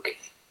work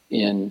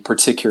in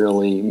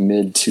particularly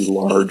mid to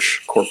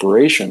large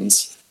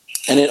corporations.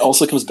 And it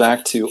also comes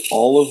back to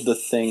all of the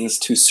things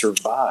to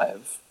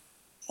survive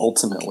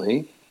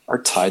ultimately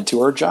are tied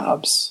to our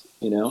jobs.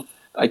 You know,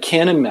 I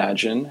can't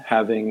imagine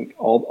having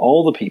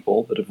all the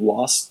people that have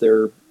lost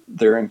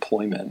their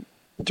employment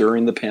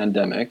during the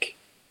pandemic.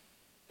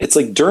 It's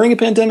like during a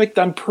pandemic,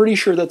 I'm pretty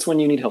sure that's when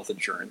you need health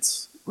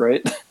insurance,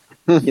 right?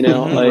 You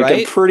know, like right?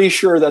 I'm pretty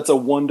sure that's a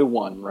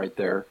 1-to-1 right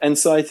there. And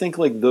so I think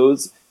like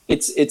those,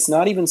 it's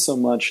not even so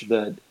much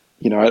that,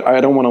 you know, I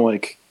don't want to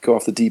like go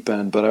off the deep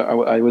end, but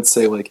I would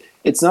say like,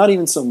 it's not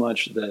even so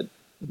much that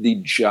the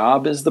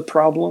job is the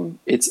problem.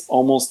 It's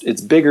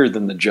bigger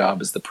than the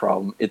job is the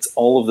problem. It's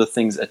all of the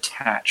things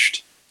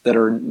attached that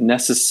are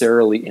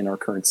necessarily in our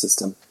current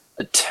system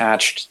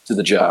attached to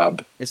the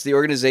job. It's the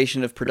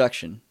organization of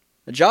production.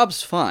 The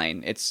job's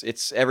fine. It's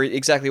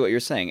exactly what you're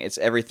saying. It's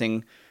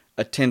everything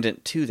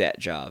attendant to that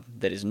job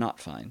that is not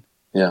fine.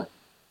 Yeah.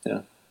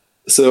 Yeah.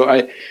 So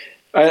I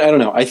don't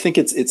know. I think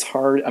it's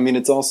hard. I mean,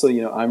 it's also,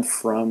 you know, I'm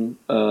from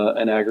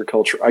an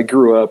agriculture. I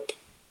grew up,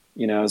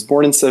 you know, I was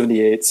born in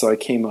 1978, so I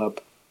came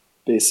up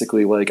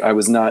basically like I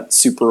was not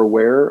super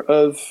aware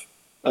of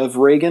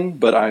Reagan,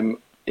 but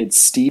it's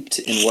steeped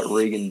in what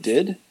Reagan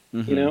did,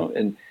 you know,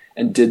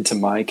 and did to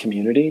my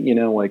community, you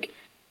know, like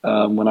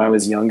when I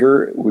was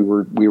younger,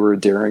 we were a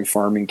dairy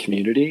farming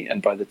community,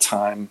 and by the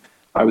time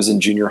I was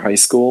in junior high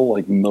school,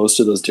 like most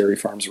of those dairy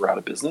farms were out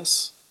of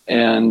business,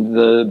 and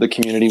the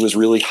community was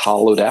really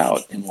hollowed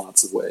out in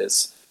lots of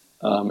ways,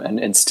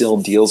 and still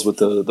deals with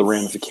the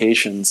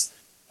ramifications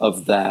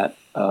of that,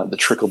 the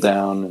trickle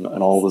down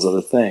and all those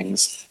other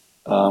things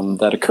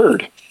that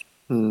occurred.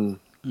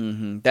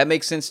 That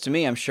makes sense to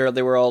me. I'm sure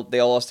they all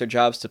lost their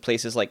jobs to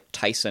places like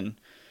Tyson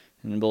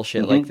and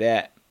bullshit like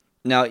that.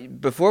 Now,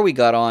 before we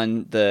got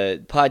on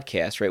the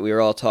podcast, right, we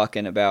were all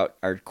talking about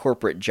our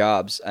corporate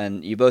jobs,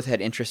 and you both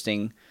had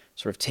interesting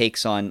sort of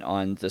takes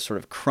on the sort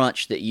of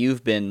crunch that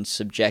you've been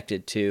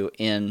subjected to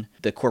in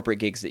the corporate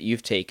gigs that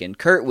you've taken.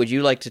 Kurt, would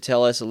you like to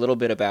tell us a little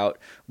bit about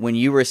when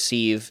you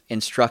receive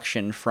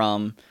instruction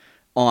from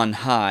on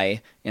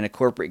high in a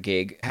corporate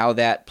gig, how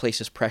that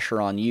places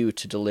pressure on you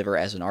to deliver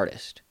as an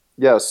artist?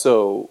 Yeah,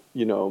 so,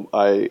 you know,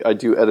 I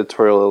do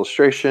editorial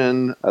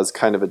illustration as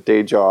kind of a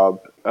day job.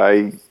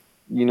 I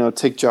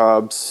take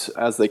jobs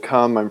as they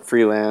come. I'm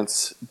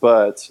freelance.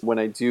 But when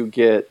I do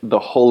get the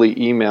holy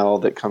email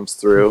that comes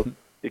through,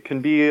 it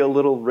can be a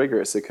little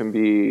rigorous. It can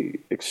be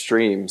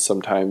extreme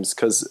sometimes.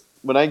 Because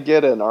when I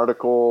get an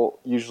article,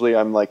 usually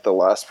I'm like the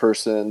last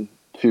person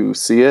to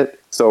see it.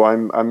 So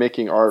I'm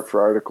making art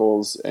for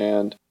articles,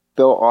 and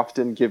they'll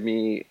often give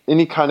me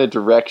any kind of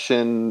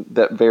direction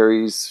that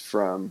varies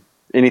from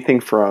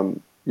anything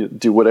from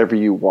do whatever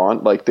you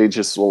want. Like they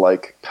just will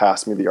like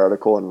pass me the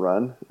article and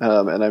run.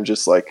 And I'm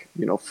just like,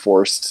 you know,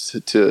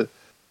 forced to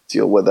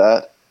deal with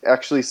that.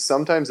 Actually,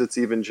 sometimes it's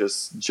even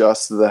just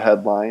the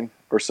headline,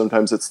 or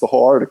sometimes it's the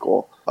whole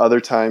article. Other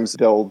times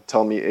they'll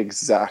tell me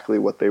exactly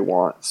what they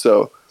want.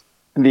 So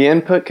the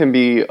input can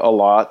be a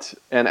lot.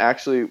 And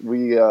actually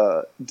we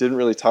didn't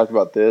really talk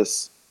about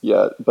this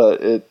yet,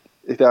 but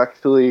it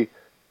actually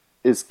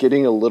is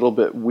getting a little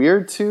bit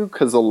weird too,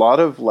 because a lot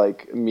of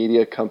like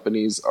media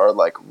companies are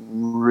like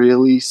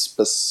really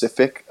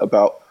specific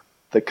about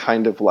the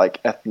kind of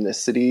like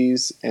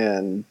ethnicities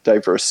and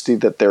diversity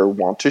that they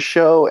want to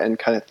show and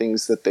kind of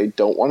things that they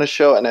don't want to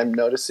show. And I'm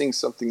noticing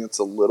something that's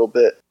a little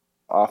bit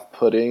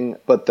off-putting,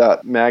 but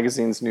that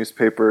magazines,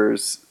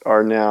 newspapers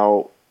are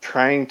now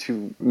trying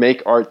to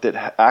make art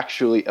that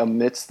actually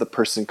omits the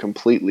person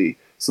completely,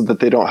 so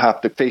that they don't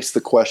have to face the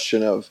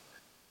question of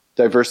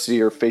diversity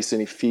or face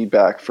any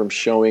feedback from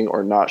showing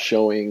or not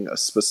showing a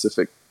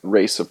specific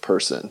race of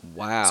person.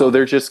 Wow. So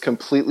they're just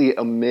completely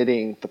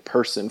omitting the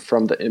person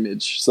from the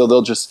image. So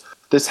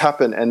this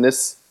happened, and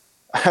this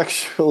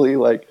actually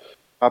like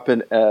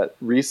happened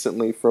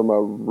recently from a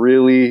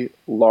really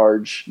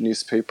large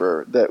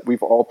newspaper that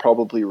we've all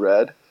probably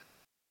read.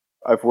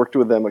 I've worked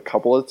with them a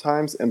couple of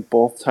times, and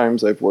both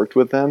times I've worked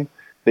with them,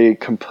 they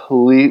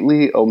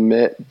completely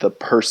omit the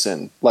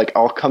person. Like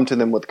I'll come to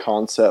them with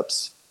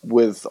concepts,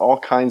 with all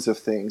kinds of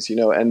things, you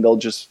know, and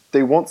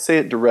they won't say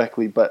it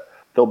directly, but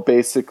they'll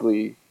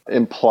basically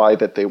imply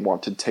that they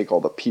want to take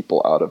all the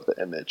people out of the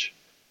image.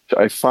 Which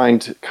I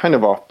find kind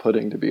of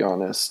off-putting, to be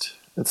honest.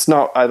 It's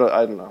not, I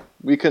don't know.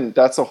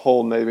 That's a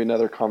whole, maybe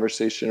another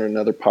conversation or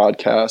another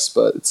podcast,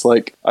 but it's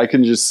like,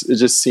 it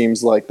just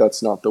seems like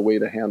that's not the way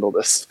to handle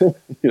this. You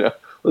know,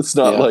 let's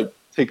not like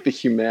take the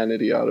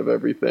humanity out of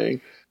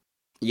everything.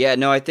 Yeah,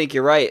 no, I think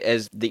you're right.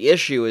 As the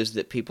issue is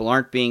that people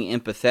aren't being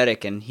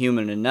empathetic and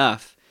human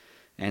enough,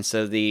 and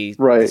so the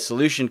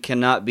solution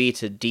cannot be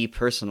to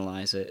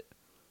depersonalize it.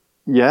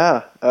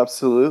 Yeah,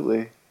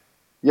 absolutely.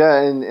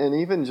 Yeah, and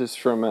even just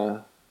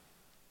from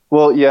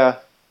well, yeah,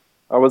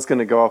 I was going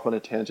to go off on a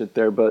tangent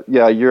there, but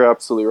yeah, you're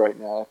absolutely right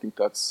now. I think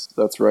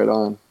that's right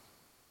on.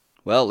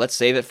 Well, let's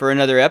save it for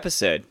another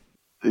episode.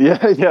 Yeah,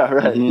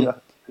 right. Mm-hmm.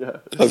 Yeah.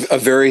 A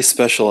very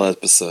special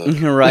episode.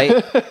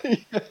 Right.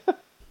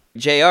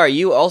 JR,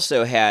 you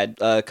also had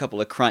a couple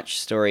of crunch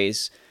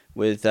stories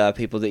with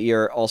people that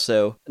you're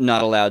also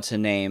not allowed to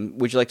name.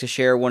 Would you like to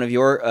share one of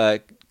your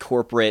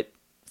corporate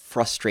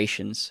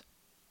frustrations?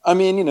 I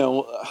mean,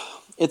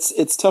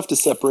 it's tough to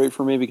separate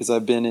for me because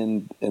I've been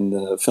in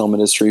the film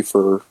industry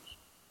for,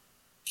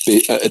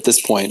 at this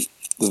point,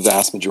 the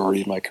vast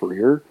majority of my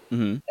career.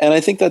 Mm-hmm. And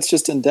I think that's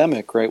just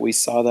endemic, right? We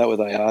saw that with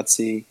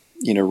IATSE,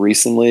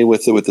 recently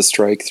with the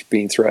strike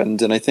being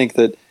threatened. And I think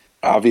that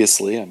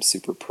obviously I'm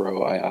super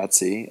pro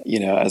IATSE,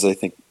 as I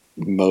think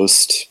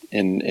most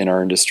in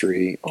our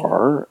industry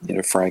are,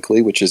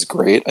 frankly, which is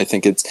great. I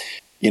think it's,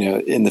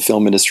 in the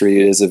film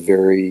industry, it is a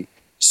very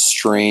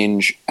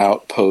strange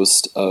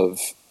outpost of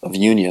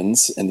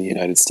unions in the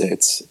United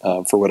States.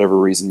 For whatever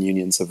reason,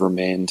 unions have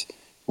remained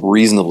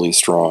reasonably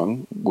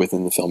strong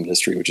within the film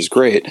industry, which is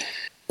great.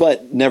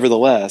 But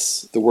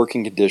nevertheless, the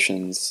working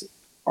conditions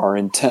are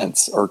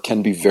intense, or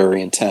can be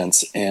very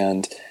intense.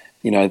 And,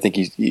 I think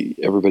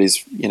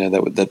everybody's,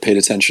 that paid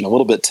attention a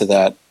little bit to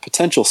that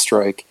potential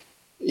strike,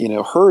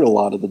 heard a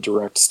lot of the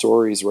direct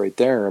stories right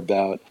there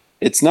about,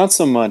 it's not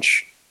so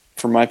much,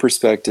 from my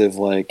perspective,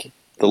 like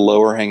the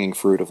lower hanging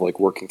fruit of like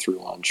working through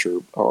lunch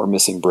or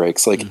missing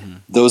breaks. Like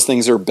those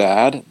things are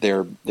bad.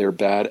 They're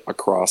bad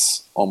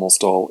across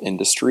almost all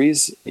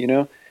industries.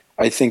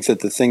 I think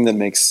that the thing that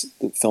makes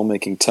the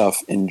filmmaking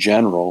tough in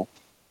general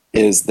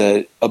is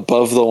that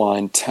above the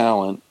line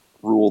talent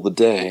rule the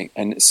day.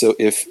 And so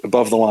if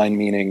above the line,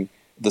 meaning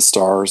the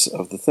stars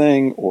of the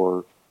thing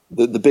or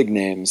the big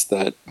names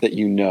that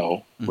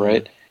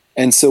right?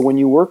 And so when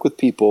you work with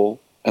people,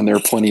 and there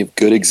are plenty of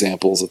good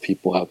examples of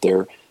people out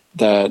there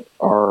that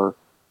are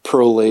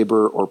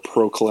pro-labor or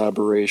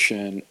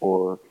pro-collaboration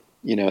or,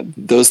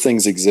 those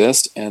things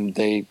exist and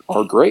they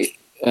are great.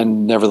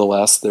 And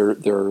nevertheless, there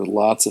are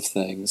lots of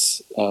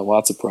things,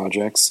 lots of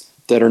projects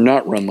that are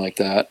not run like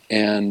that.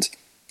 And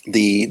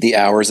the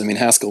hours, I mean,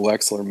 Haskell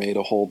Wexler made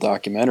a whole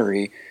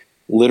documentary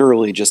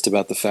literally just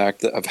about the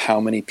fact of how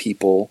many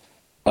people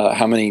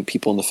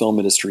in the film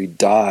industry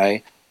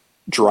die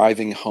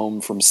driving home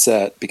from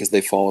set because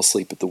they fall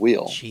asleep at the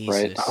wheel. Jesus.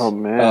 Right? Oh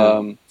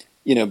man.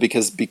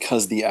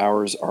 Because the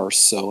hours are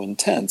so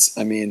intense.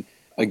 I mean,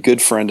 a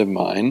good friend of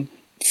mine,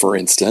 for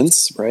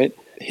instance, right,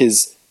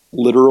 his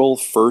literal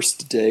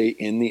first day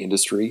in the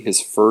industry,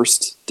 his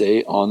first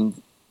day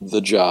on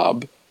the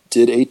job,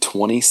 did a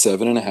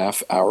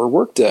 27.5-hour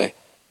workday.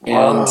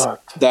 And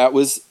that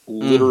was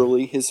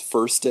literally his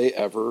first day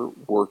ever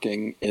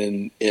working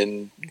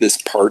in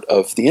this part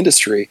of the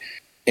industry.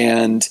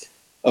 And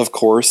of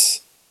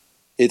course,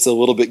 it's a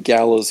little bit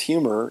gallows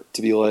humor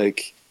to be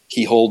like,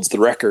 he holds the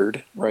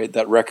record, right?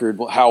 That record,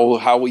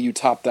 how will you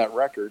top that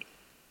record?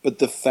 But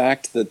the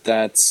fact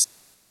that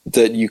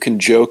you can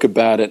joke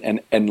about it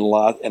and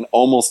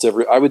almost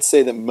I would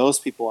say that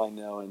most people I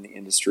know in the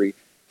industry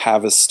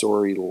have a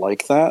story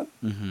like that,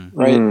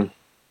 right?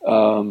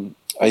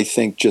 I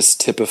think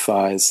just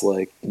typifies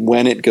like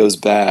when it goes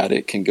bad,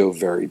 it can go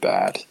very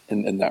bad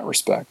in that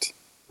respect.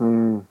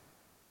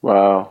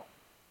 Wow.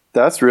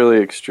 That's really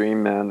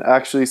extreme, man.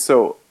 Actually,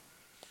 so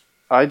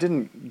I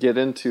didn't get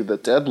into the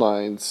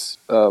deadlines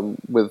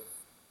with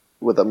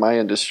my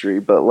industry,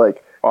 but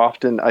like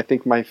often I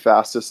think my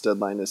fastest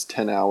deadline is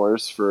 10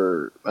 hours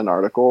for an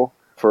article,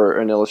 for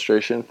an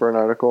illustration for an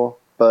article.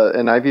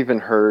 And I've even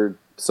heard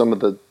some of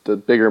the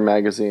bigger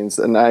magazines,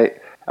 and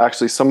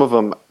some of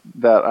them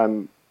that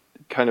I'm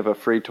kind of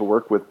afraid to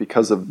work with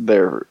because of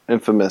their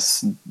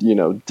infamous,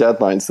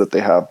 deadlines that they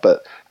have.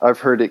 But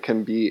I've heard it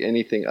can be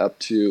anything up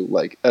to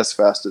like as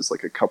fast as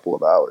like a couple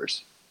of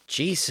hours.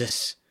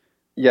 Jesus.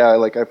 Yeah,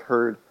 like I've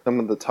heard some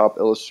of the top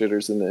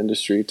illustrators in the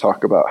industry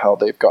talk about how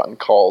they've gotten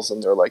calls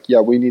and they're like, yeah,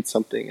 we need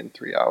something in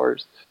 3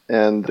 hours.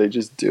 And they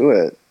just do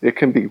it. It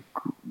can be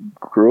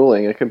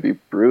grueling. It can be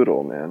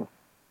brutal, man.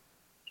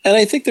 And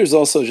I think there's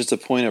also just a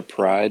point of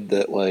pride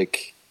that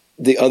like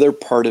the other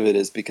part of it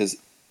is because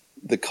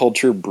the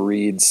culture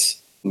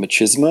breeds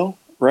machismo,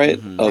 right?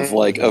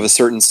 Of a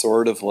certain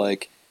sort of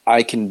like,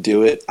 I can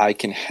do it, I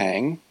can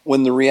hang.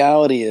 When the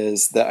reality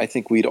is that I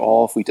think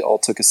if we all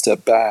took a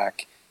step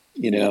back,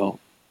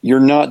 you're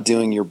not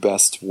doing your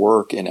best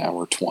work in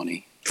hour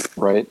 20,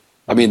 right?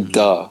 I mean,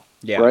 duh,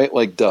 right?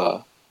 Like,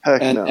 duh.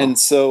 Heck no. And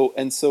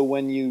so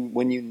when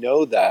you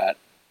know that,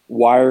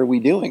 why are we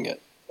doing it?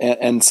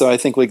 And so I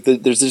think like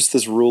there's just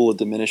this rule of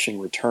diminishing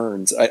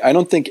returns. I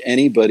don't think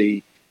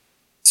anybody,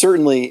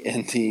 certainly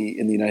in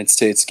the United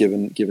States,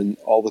 given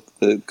all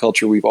the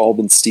culture we've all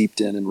been steeped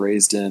in and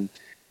raised in,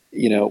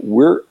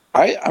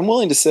 I'm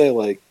willing to say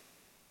like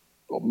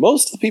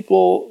most of the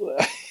people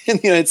in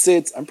the United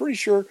States, I'm pretty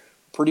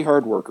pretty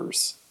hard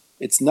workers.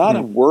 It's not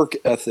a work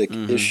ethic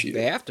issue.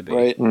 They have to be.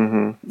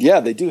 Right? Yeah,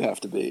 they do have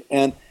to be.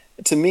 And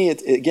to me,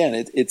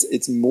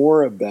 it's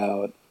more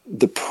about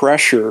the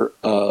pressure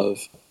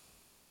of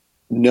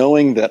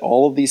knowing that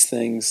all of these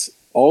things,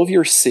 all of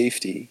your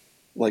safety,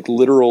 like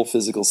literal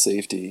physical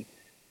safety,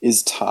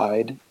 is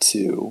tied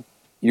to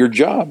your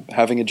job,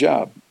 having a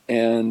job.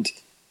 And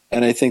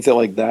I think that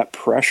like that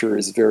pressure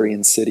is very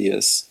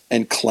insidious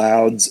and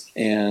clouds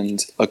and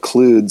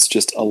occludes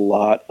just a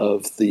lot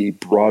of the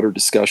broader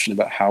discussion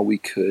about how we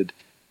could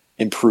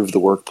improve the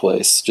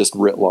workplace just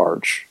writ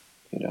large,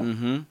 you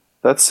know?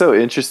 That's so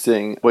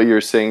interesting what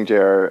you're saying,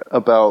 JR,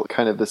 about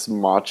kind of this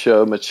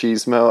macho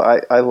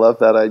machismo. I love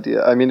that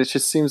idea. I mean, it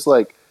just seems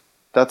like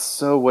that's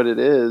so what it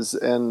is.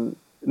 And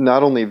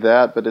not only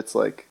that, but it's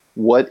like,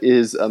 what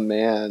is a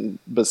man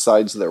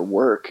besides their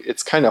work?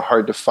 It's kind of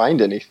hard to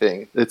find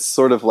anything. It's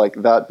sort of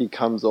like that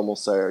becomes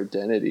almost our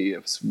identity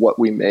of what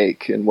we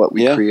make and what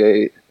we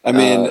create. I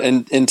mean,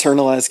 and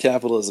internalized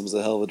capitalism is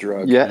a hell of a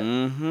drug. Yeah,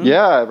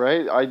 yeah,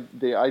 right.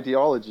 The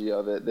ideology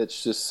of it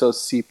that's just so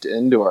seeped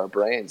into our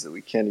brains that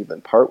we can't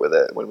even part with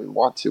it when we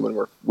want to.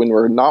 When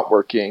we're not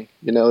working,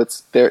 you know,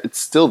 it's there. It's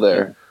still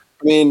there.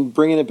 I mean,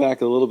 bringing it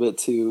back a little bit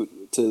to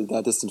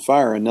That Distant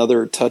Fire,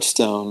 another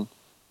touchstone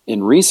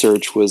in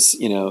research was,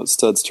 you know,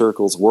 Studs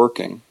Terkel's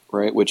Working,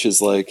 right? Which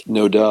is like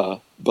no duh,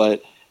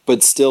 but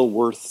still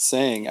worth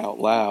saying out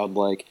loud.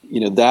 Like, you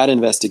know, that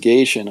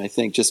investigation, I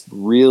think, just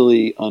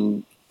really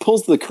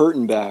pulls the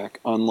curtain back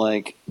on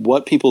like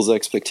what people's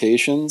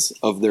expectations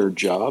of their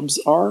jobs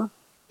are.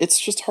 It's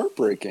just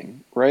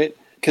heartbreaking, right?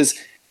 Because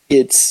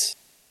it's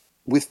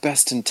with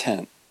best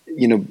intent.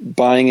 You know,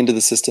 buying into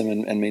the system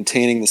and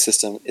maintaining the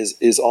system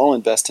is all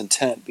in best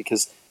intent,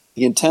 because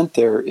the intent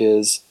there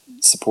is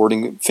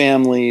supporting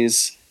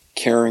families,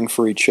 caring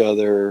for each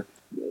other,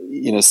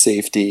 you know,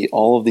 safety,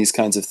 all of these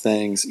kinds of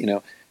things. You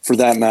know, for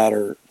that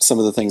matter, some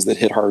of the things that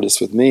hit hardest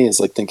with me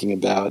is like thinking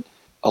about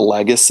a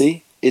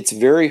legacy. It's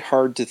very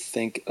hard to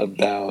think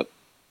about,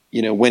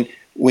 you know,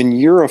 when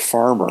you're a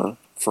farmer,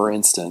 for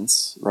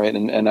instance, right?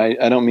 And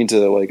I don't mean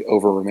to like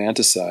over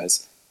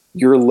romanticize.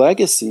 Your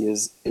legacy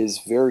is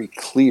very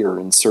clear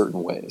in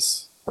certain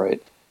ways,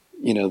 right?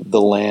 You know,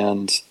 the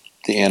land,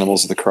 the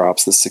animals, the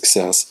crops, the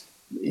success,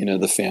 you know,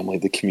 the family,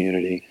 the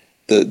community,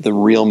 the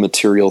real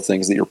material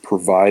things that you're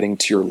providing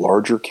to your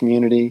larger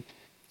community,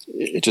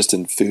 just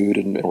in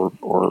food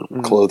or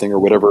clothing or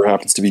whatever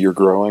happens to be you're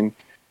growing,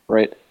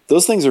 right?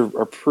 Those things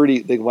are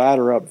pretty, they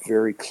ladder up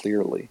very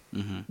clearly.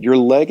 Your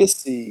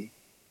legacy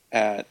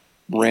at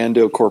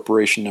Rando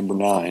Corporation number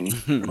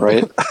 9,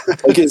 right?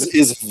 Like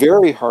is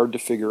very hard to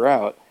figure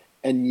out.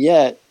 And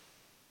yet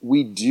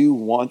we do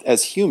want,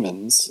 as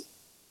humans,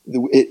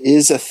 it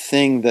is a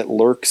thing that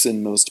lurks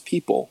in most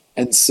people.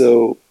 And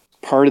so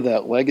part of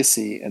that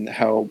legacy and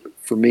how,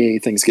 for me,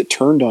 things get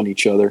turned on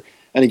each other.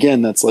 And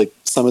again, that's like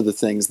some of the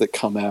things that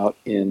come out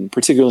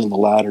particularly in the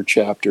latter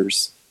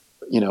chapters,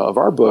 you know, of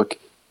our book,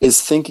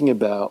 is thinking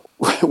about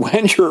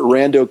when you're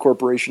at Rando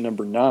Corporation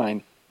number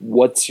 9,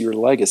 what's your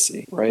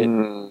legacy, right?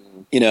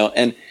 You know,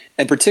 and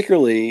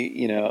particularly,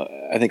 you know,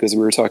 I think as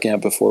we were talking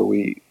about before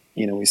we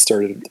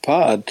started the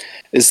pod,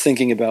 is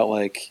thinking about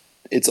like,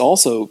 it's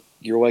also,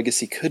 your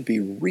legacy could be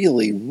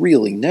really,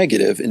 really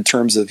negative in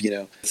terms of, you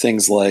know,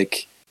 things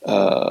like,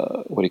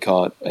 what do you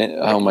call it?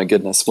 Oh my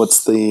goodness.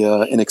 What's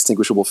the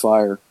inextinguishable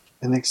fire?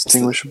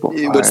 Inextinguishable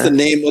fire. What's the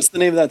name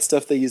of that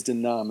stuff they used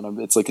in Nam?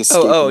 It's like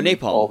escaping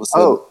napalm. All of a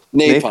sudden.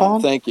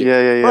 Napalm. Thank you.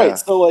 Yeah. Right.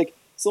 So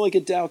like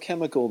at Dow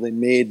Chemical, they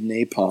made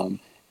napalm,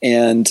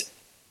 and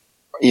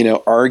you know,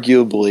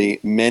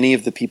 arguably many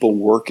of the people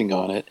working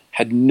on it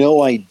had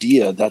no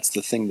idea that's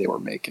the thing they were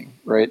making.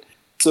 Right.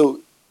 So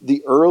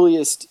the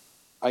earliest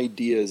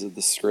ideas of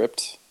the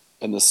script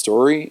and the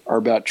story are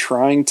about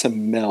trying to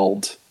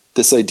meld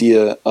this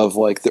idea of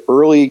like the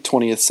early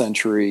 20th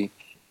century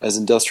as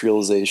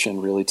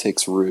industrialization really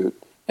takes root,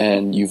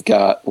 and you've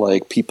got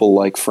like people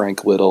like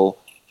Frank Little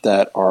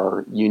that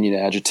are union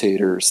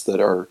agitators that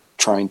are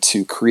trying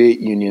to create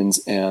unions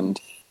and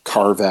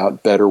carve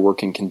out better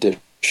working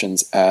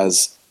conditions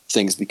as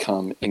things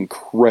become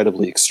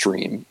incredibly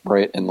extreme,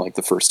 right? In like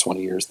the first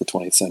 20 years of the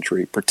 20th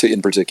century,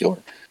 in particular,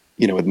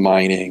 you know, with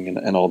mining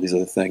and all these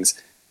other things.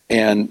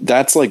 And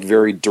that's like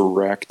very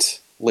direct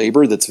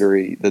labor that's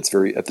very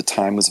at the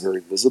time was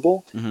very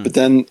visible. But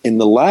then in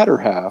the latter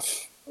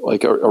half,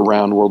 like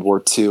around World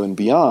War II and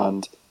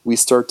beyond, we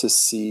start to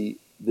see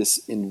this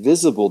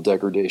invisible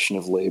degradation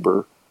of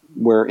labor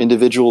where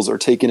individuals are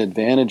taken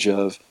advantage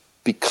of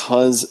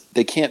because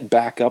they can't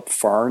back up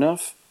far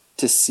enough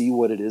to see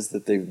what it is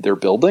that they're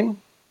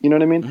building. You know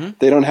what I mean?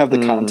 They don't have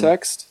the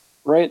context,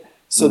 right?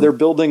 So they're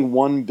building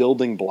one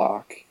building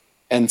block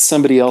and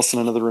somebody else in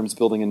another room is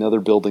building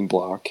another building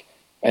block,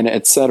 and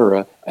et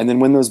cetera. And then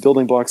when those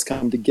building blocks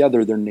come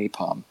together, they're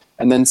napalm.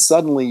 And then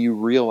suddenly you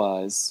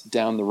realize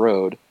down the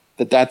road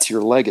that that's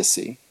your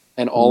legacy,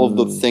 and all of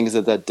the things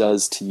that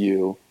does to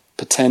you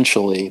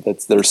potentially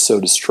that are so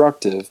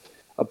destructive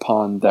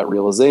upon that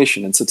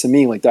realization. And so to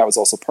me, like that was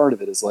also part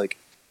of it, is like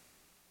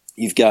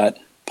you've got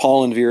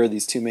Paul and Vera,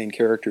 these two main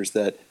characters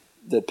that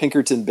that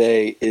Pinkerton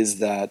Bay is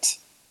that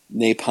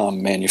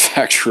napalm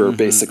manufacturer,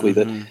 basically,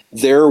 that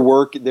their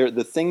work,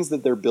 the things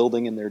that they're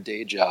building in their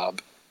day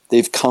job,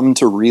 they've come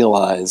to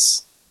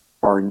realize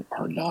are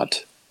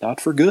not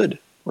for good,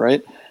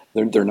 right?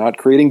 They're not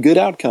creating good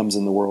outcomes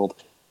in the world.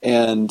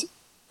 And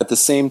at the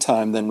same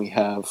time, then we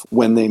have,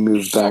 when they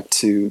move back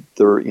to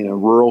the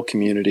rural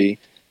community,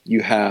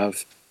 you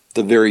have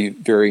the very,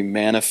 very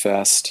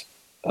manifest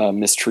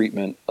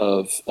mistreatment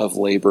of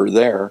labor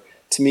there.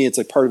 To me, it's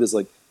like part of it is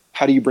like,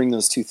 how do you bring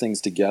those two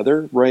things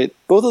together, right?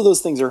 Both of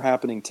those things are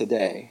happening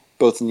today,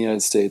 both in the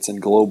United States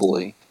and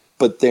globally,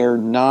 but they're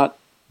not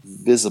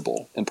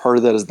visible. And part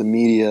of that is the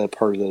media,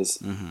 part of that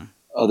is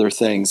other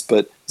things.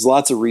 But there's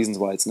lots of reasons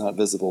why it's not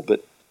visible.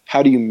 But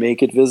how do you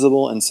make it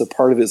visible? And so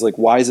part of it is like,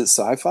 why is it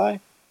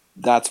sci-fi?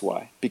 That's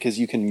why. Because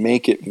you can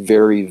make it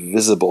very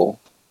visible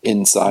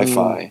in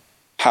sci-fi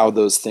how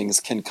those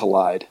things can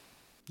collide.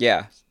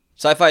 Yeah.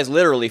 Sci-fi is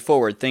literally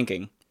forward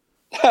thinking.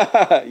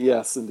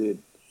 Yes, indeed.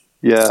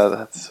 Yeah,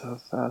 that's so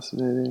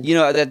fascinating. You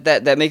know,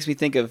 that makes me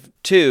think of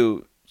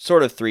two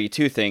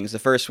things. The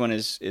first one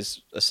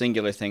is a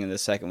singular thing, and the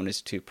second one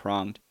is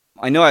two-pronged.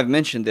 I know I've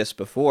mentioned this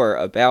before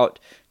about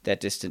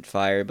That Distant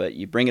Fire, but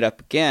you bring it up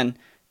again,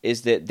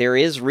 is that there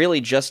is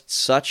really just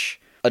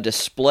such a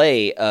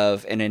display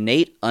of an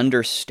innate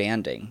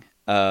understanding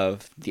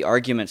of the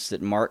arguments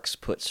that Marx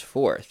puts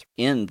forth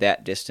in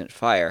That Distant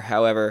Fire.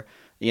 However,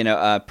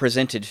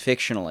 presented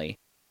fictionally.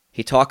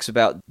 He talks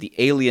about the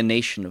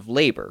alienation of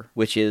labor,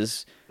 which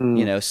is,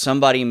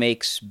 somebody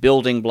makes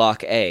building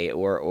block A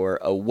or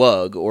a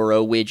wug or a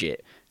widget.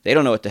 They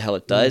don't know what the hell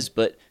it does,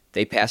 but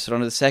they pass it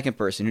on to the second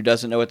person who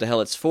doesn't know what the hell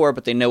it's for,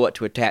 but they know what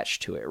to attach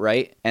to it,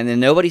 right? And then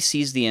nobody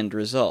sees the end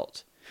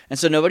result. And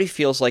so nobody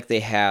feels like they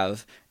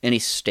have any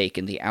stake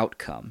in the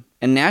outcome.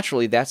 And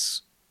naturally,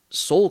 that's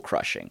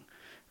soul-crushing.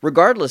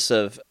 Regardless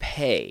of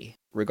pay,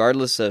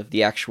 regardless of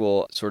the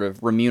actual sort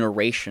of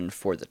remuneration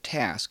for the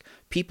task,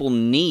 people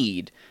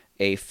need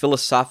a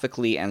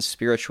philosophically and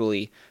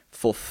spiritually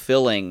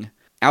fulfilling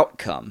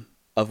outcome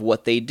of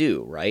what they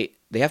do, right?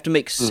 They have to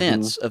make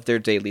sense of their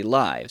daily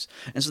lives.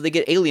 And so they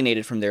get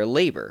alienated from their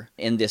labor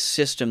in this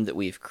system that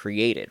we've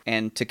created.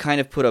 And to kind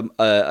of put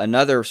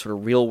another sort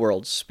of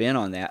real-world spin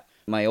on that,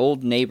 my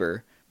old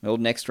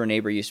next-door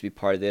neighbor used to be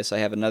part of this. I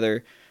have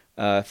another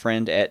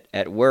friend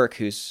at work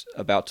who's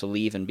about to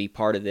leave and be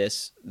part of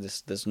this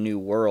new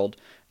world.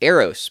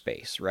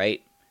 Aerospace,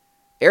 right?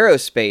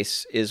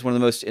 Aerospace is one of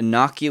the most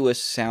innocuous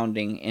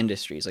sounding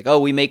industries. Like, oh,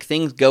 we make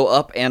things go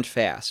up and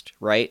fast,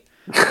 right?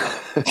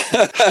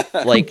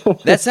 Like,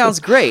 that sounds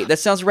great. That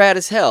sounds rad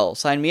as hell.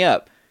 Sign me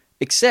up.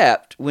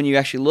 Except when you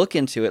actually look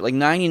into it, like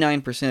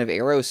 99% of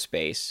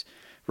aerospace,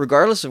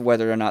 regardless of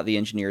whether or not the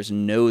engineers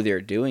know they're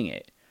doing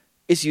it,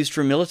 is used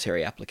for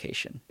military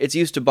application. It's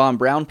used to bomb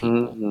brown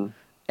people.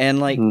 And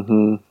like,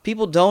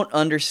 people don't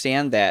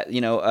understand that.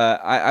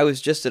 I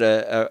was just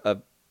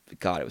at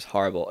God, it was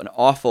horrible, an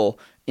awful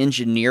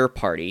engineer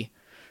party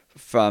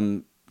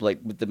from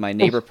my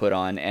neighbor put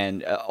on,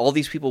 and all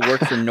these people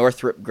worked for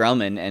Northrop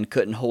Grumman and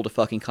couldn't hold a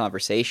fucking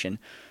conversation.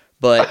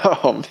 But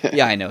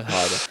yeah, I know, it's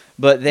horrible.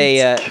 But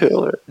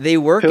they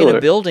work in a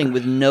building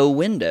with no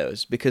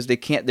windows because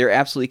there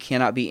absolutely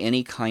cannot be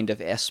any kind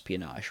of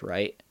espionage,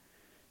 right?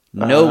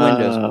 No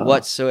windows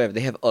whatsoever.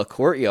 They have a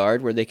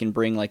courtyard where they can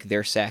bring like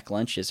their sack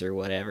lunches or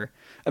whatever.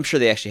 I'm sure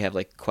they actually have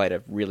like quite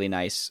a really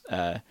nice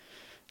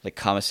like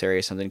commissary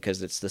or something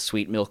because it's the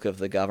sweet milk of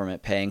the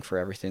government paying for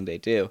everything they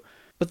do.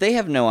 But they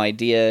have no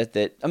idea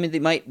that, I mean,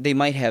 they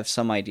might have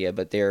some idea,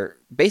 but they're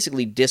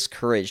basically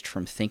discouraged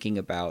from thinking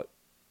about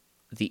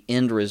the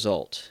end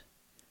result.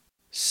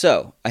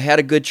 So, I had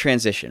a good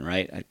transition,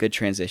 right? A good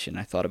transition.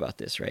 I thought about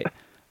this, right?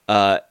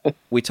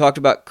 We talked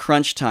about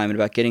crunch time and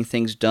about getting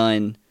things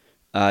done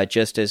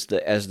just as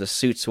the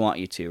suits want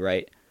you to,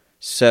 right?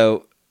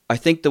 So, I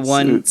think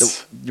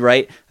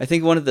I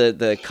think one of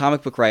the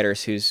comic book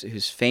writers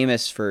who's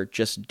famous for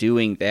just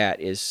doing that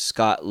is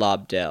Scott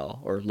Lobdell,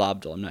 or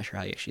Lobdell. I'm not sure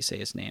how you actually say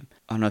his name.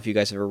 I don't know if you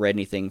guys ever read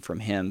anything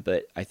from him,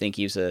 but I think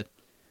he was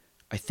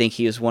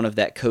one of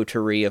that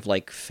coterie of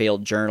like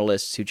failed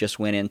journalists who just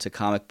went into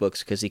comic books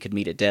because he could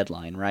meet a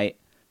deadline, right?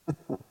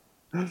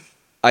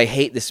 I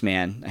hate this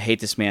man. I hate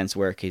this man's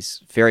work.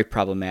 He's very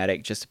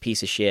problematic, just a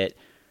piece of shit.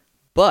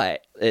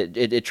 But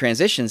it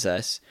transitions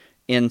us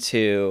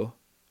into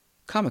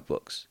comic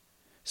books.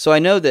 So I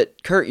know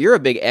that, Kurt, you're a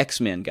big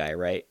X-Men guy,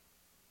 right?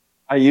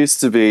 I used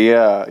to be,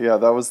 yeah. Yeah,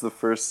 that was the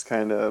first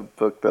kind of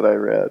book that I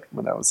read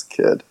when I was a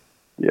kid.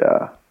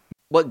 Yeah.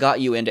 What got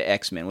you into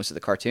X-Men? Was it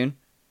the cartoon?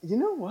 You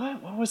know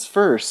what? What was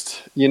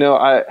first?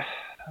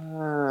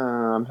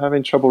 I'm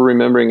having trouble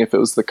remembering if it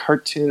was the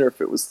cartoon or if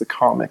it was the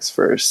comics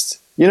first.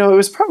 It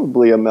was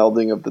probably a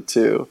melding of the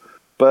two.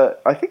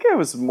 But I think I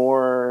was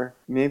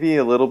maybe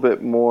a little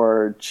bit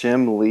more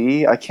Jim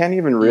Lee. I can't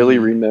even really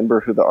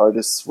remember who the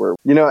artists were.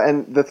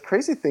 And the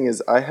crazy thing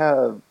is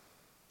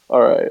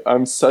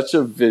I'm such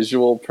a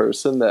visual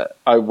person that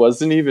I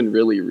wasn't even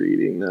really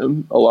reading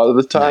them a lot of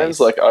the times.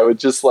 Nice. Like I would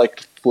just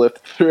like flip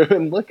through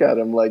and look at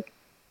them like,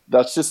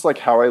 that's just like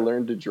how I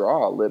learned to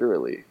draw,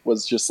 literally,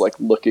 was just like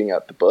looking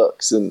at the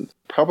books. And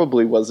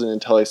probably wasn't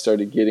until I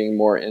started getting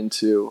more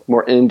into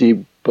more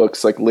indie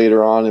books like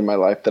later on in my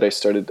life that I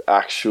started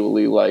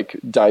actually like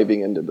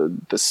diving into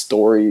the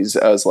stories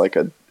as like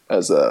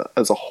as a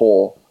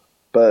whole.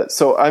 But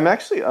so I'm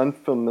actually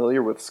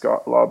unfamiliar with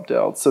Scott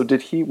Lobdell. So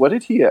what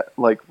did he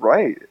like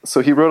write?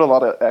 So he wrote a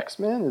lot of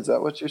X-Men? Is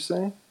that what you're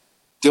saying?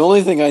 The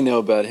only thing I know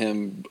about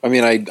him, I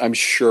mean, I'm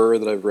sure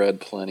that I've read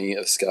plenty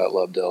of Scott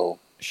Lobdell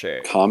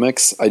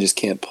comics. I just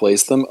can't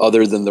place them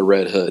other than the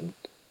Red Hood.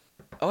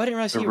 Oh, I didn't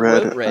realize he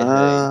wrote Red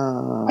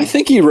Hood. I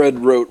think he wrote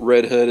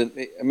Red Hood.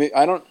 And, I mean,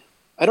 I don't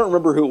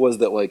remember who it was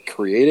that like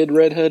created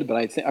Red Hood, but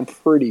I'm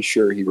pretty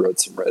sure he wrote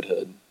some Red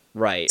Hood.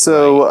 Right.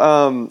 So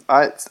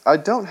I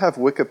don't have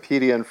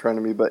Wikipedia in front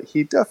of me, but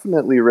he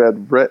definitely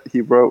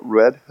he wrote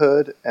Red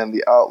Hood and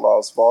the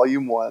Outlaws,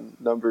 Volume 1,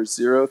 numbers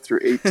 0 through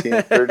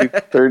 18,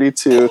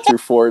 32 through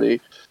 40,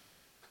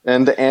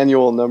 and the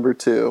annual number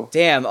 2.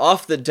 Damn,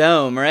 off the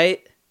dome, right?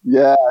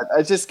 Yeah,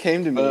 it just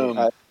came to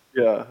me.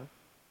 Yeah.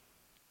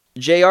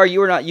 JR,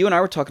 you and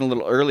I were talking a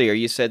little earlier.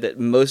 You said that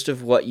most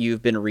of what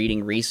you've been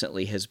reading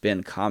recently has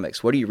been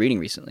comics. What are you reading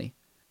recently?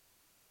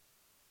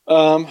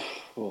 Well,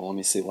 let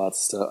me see, lots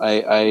of stuff.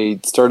 I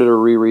started a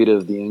reread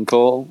of The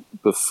Inkle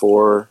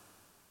before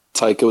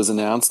Taika was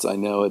announced. I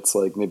know it's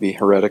like maybe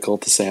heretical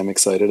to say I'm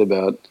excited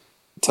about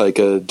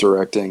Taika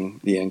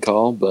directing The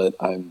Inkle, but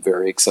I'm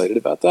very excited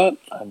about that.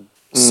 I'm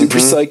super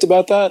psyched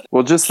about that.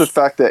 Well, just the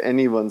fact that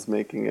anyone's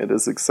making it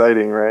is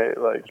exciting, right?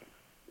 Like,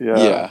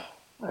 yeah.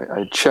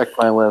 I checked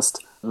my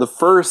list. The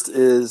first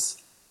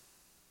is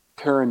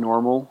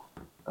Paranormal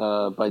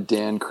by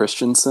Dan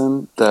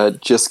Christensen that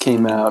just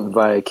came out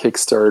via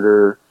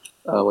Kickstarter,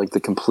 like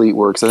the complete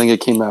works. I think it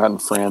came out in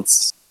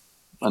France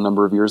a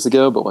number of years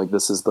ago, but like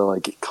this is the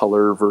like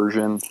color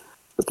version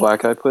that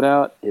Black Eye put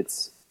out.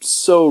 It's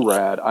so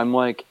rad. I'm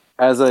like,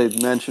 as I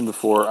mentioned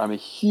before, I'm a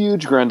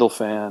huge Grendel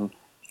fan,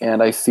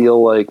 and I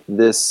feel like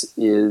this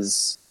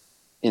is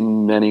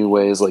in many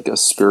ways like a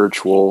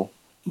spiritual.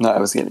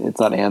 It's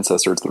not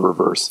ancestor, it's the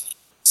reverse.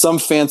 Some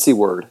fancy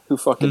word. Who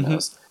fucking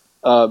knows?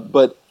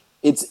 But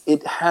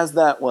it has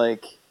that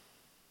like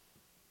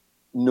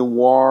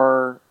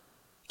noir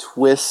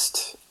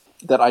twist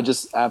that I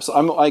just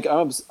absolutely.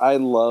 I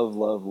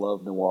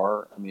love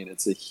noir. I mean,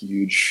 it's a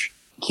huge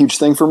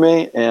thing for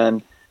me,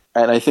 and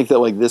I think that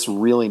like this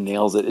really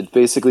nails it. It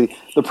basically,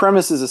 the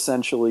premise is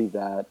essentially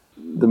that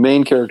the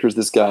main character is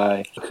this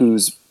guy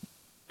who's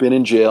been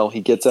in jail.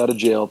 He gets out of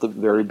jail at the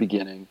very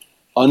beginning.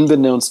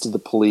 Unbeknownst to the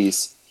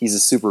police, he's a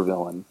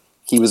supervillain.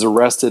 He was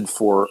arrested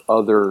for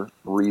other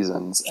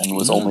reasons and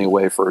was only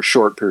away for a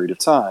short period of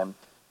time.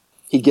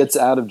 He gets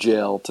out of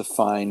jail to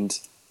find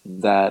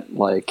that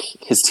like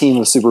his team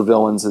of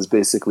supervillains has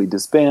basically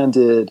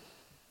disbanded.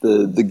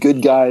 The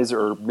good guys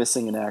are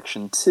missing in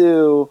action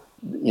too.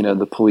 You know,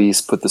 the police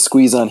put the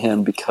squeeze on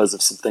him because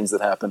of some things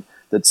that happen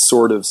that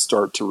sort of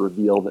start to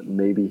reveal that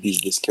maybe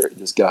he's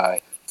this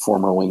guy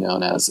formerly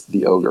known as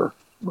the Ogre,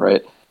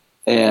 right?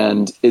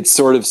 And it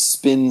sort of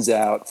spins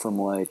out from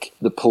like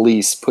the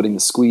police putting the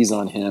squeeze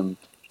on him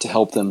to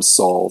help them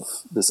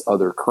solve this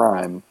other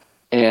crime.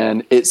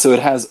 And it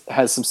has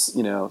some,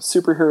 you know,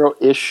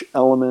 superhero-ish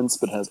elements,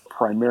 but has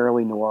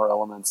primarily noir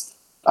elements.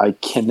 I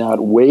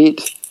cannot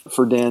wait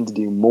for Dan to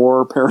do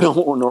more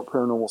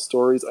paranormal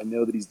stories. I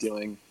know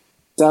that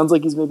sounds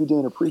like he's maybe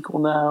doing a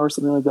prequel now or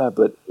something like that,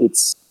 but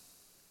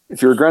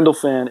if you're a Grendel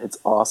fan, it's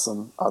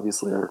awesome.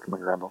 Obviously, I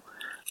recommend Grendel.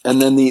 And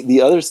then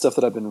the other stuff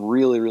that I've been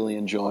really, really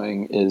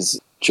enjoying is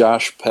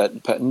Josh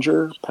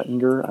Pettinger. I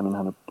don't know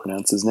how to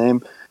pronounce his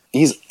name.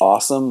 He's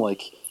awesome.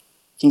 Like,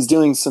 he's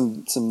doing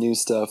some new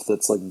stuff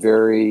that's like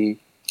very,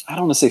 I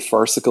don't want to say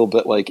farcical,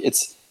 but like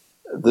it's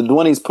the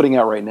one he's putting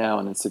out right now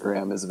on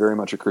Instagram is very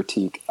much a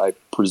critique, I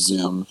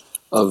presume,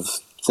 of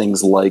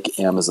things like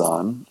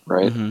Amazon,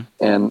 right? Mm-hmm.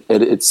 And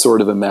it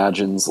sort of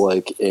imagines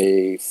like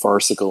a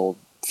farcical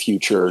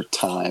future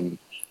time.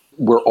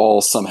 We're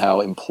all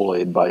somehow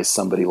employed by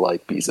somebody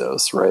like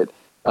Bezos, right?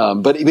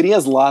 But he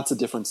has lots of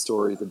different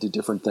stories that do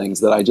different things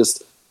that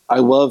I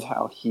love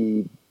how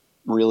he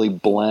really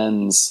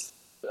blends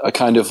a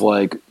kind of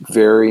like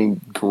very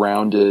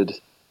grounded,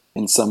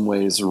 in some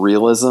ways,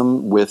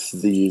 realism with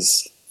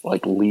these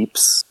like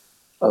leaps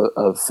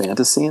of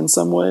fantasy in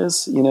some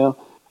ways, you know?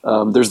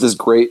 There's this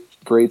great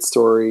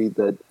story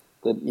that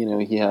you know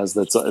he has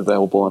that's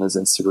available on his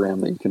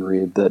Instagram that you can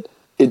read, that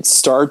it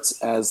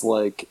starts as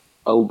like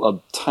a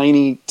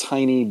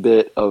tiny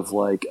bit of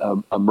like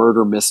a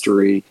murder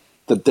mystery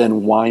that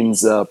then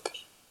winds up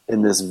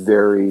in this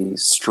very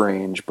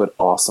strange but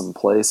awesome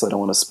place. I don't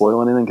want to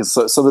spoil anything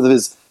because some of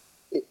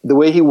the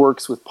way he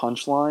works with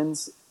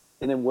punchlines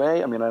in a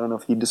way, I mean, I don't know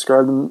if he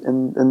described them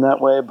in that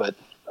way, but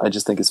I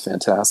just think it's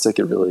fantastic.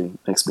 It really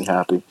makes me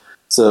happy.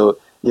 So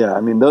yeah,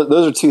 I mean,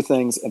 those are two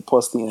things, and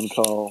plus the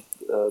Inkle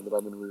that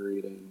I've been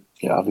rereading.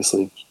 Yeah,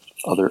 obviously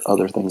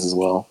other things as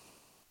well.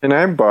 Can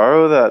I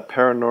borrow that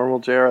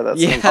Paranormal, JR?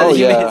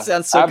 It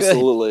sounds so good.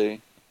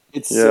 Absolutely.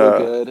 It's so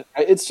good.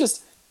 It's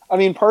just, I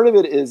mean, part of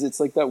it is it's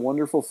like that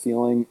wonderful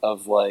feeling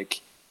of like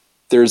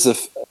there's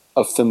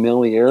a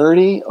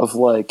familiarity of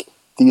like,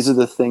 these are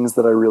the things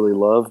that I really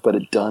love, but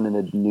it done in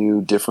a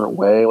new, different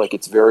way. Like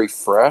it's very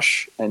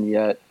fresh, and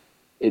yet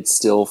it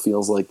still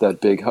feels like that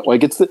big,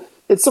 like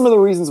it's some of the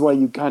reasons why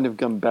you kind of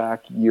come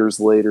back years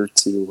later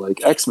to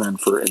like X-Men,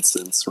 for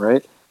instance,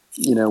 right?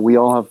 You know, we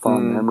all have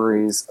fond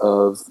memories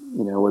of,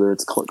 you know, whether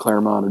it's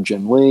Claremont or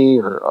Jim Lee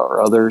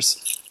or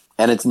others.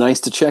 And it's nice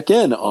to check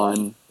in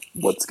on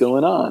what's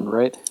going on,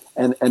 right?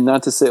 And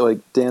not to say like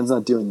Dan's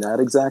not doing that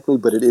exactly,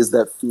 but it is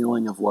that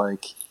feeling of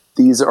like,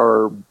 these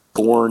are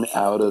born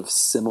out of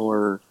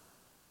similar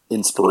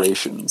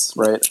inspirations,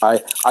 right?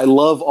 I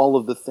love all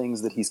of the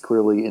things that he's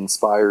clearly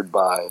inspired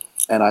by,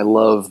 and I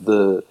love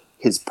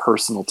his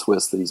personal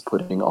twist that he's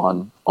putting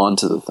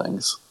onto the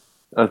things.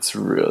 That's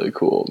really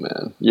cool,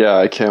 man. Yeah,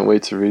 I can't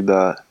wait to read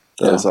that.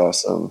 That's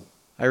awesome.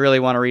 I really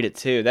want to read it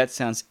too. That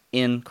sounds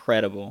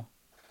incredible.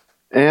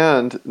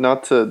 And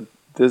not to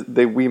is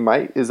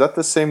that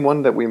the same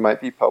one that we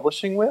might be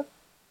publishing with?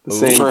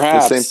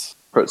 Perhaps.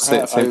 The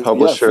same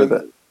publisher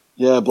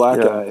Black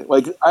Eye.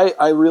 Like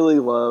I really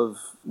love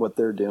what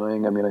they're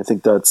doing. I mean, I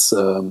think that's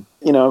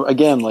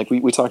again, like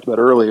we talked about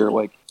earlier,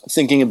 like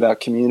thinking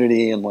about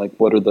community and like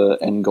what are the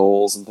end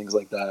goals and things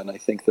like that. And I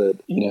think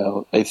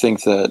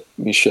that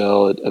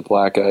Michel at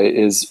Black Eye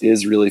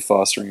is really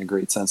fostering a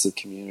great sense of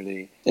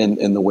community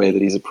in the way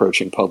that he's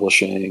approaching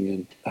publishing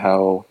and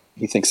how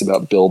he thinks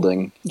about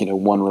building,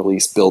 one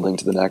release building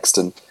to the next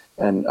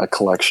and a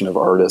collection of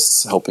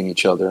artists helping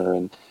each other.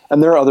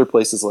 And there are other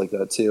places like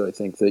that too. I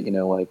think that,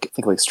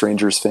 like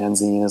Strangers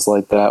Fanzine is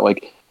like that.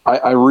 Like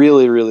I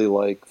really, really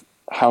like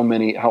how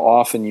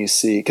often you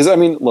see, because I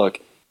mean,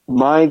 look,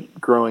 my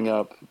growing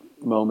up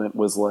moment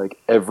was like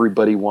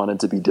everybody wanted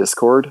to be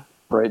Dischord,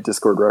 right?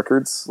 Dischord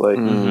Records. Like,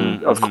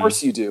 of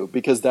course you do,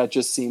 because that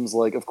just seems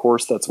like, of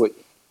course, that's what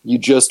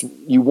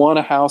you want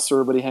a house where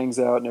everybody hangs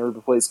out and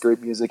everybody plays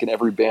great music and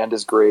every band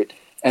is great.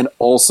 And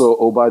also,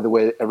 oh, by the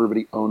way,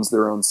 everybody owns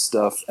their own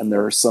stuff and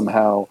they're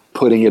somehow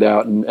putting it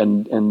out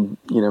and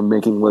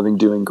making a living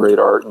doing great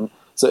art. And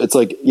so it's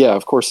like, yeah,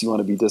 of course you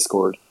want to be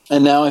Dischord.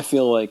 And now I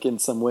feel like in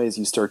some ways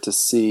you start to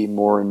see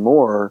more and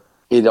more,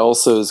 it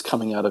also is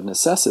coming out of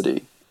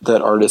necessity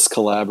that artists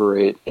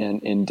collaborate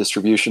in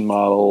distribution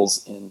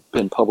models,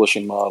 in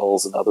publishing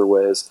models and other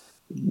ways,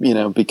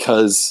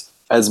 because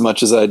as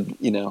much as I'd,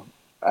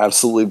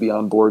 absolutely be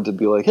on board to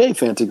be like, hey,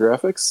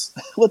 Fantagraphics,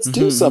 let's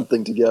do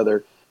something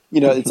together.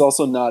 It's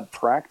also not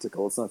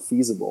practical. It's not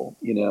feasible,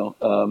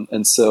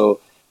 and so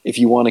if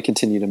you want to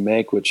continue to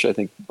make, which I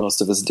think most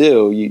of us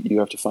do, you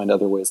have to find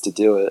other ways to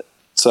do it.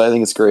 So I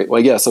think it's great.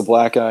 Well, yeah, so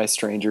Black Eye,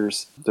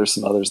 Strangers, there's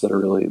some others that are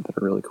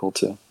really cool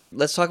too.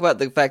 Let's talk about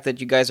the fact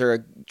that you guys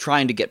are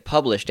trying to get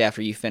published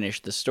after you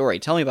finish the story.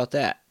 Tell me about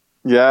that.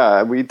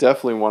 Yeah, we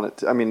definitely wanted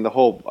to. I mean, the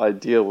whole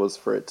idea was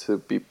for it to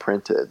be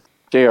printed.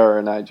 JR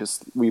and I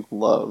we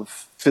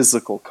love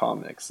physical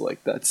comics.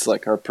 Like that's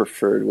like our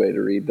preferred way to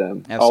read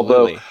them.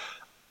 Absolutely.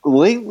 Although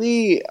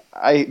lately,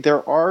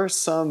 there are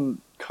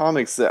some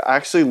comics that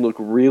actually look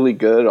really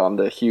good on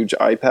the huge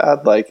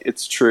iPad. Like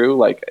it's true.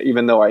 Like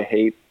even though I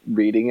hate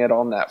reading it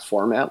on that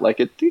format, like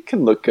it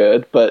can look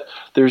good, but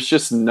there's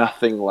just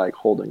nothing like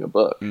holding a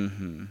book.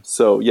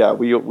 So yeah,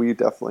 we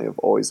definitely have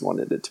always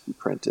wanted it to be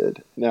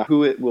printed. Now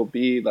who it will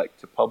be, like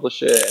to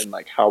publish it and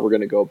like how we're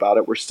going to go about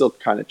it, we're still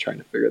kind of trying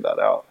to figure that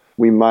out.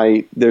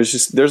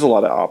 There's a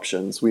lot of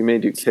options. We may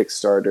do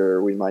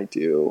Kickstarter, we might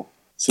do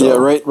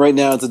right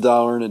now it's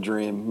 $1 and a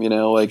dream,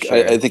 like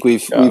sure. I think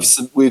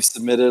we've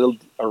submitted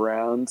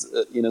around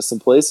some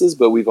places,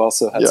 but we've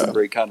also had some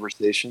great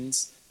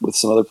conversations with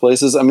some other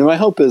places. I mean, my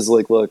hope is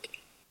like, look,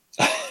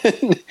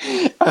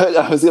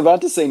 I was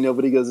about to say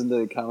nobody goes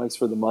into comics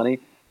for the money.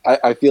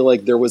 I feel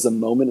like there was a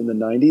moment in the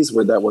 90s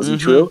where that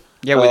wasn't true.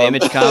 Yeah, with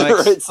Image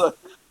Comics. Right, so,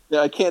 yeah,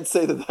 I can't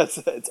say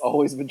that it's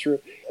always been true.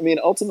 I mean,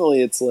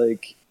 ultimately, it's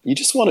like you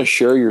just want to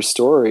share your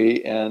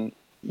story and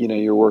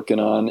you're working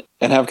on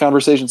and have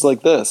conversations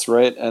like this,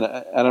 right? And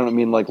I don't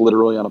mean like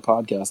literally on a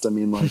podcast. I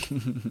mean like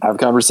have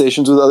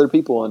conversations with other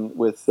people and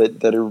with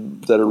that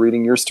are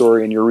reading your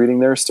story and you're reading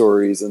their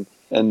stories.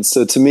 And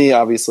so to me,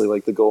 obviously,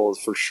 like the goal is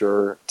for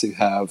sure to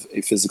have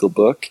a physical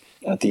book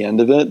at the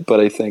end of it. But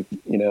I think,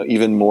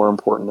 even more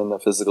important than the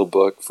physical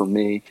book for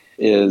me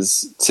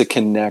is to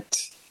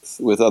connect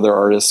with other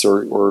artists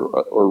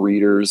or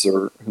readers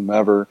or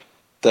whomever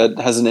that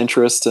has an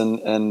interest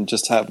and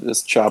just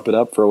chop it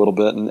up for a little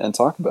bit and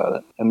talk about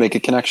it and make a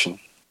connection.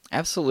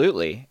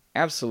 Absolutely.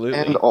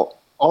 And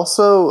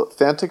also,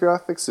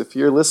 Fantagraphics, if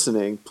you're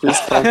listening, please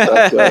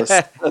contact us.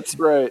 That's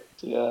right.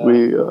 Yeah.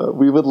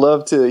 We would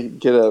love to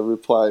get a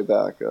reply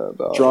back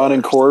about Drawn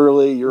and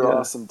Quarterly. You're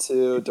awesome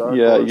too. Dark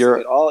Horse,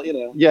 you're all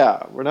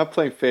Yeah, we're not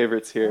playing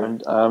favorites here.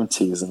 I'm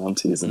teasing.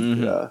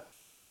 Mm-hmm. Yeah.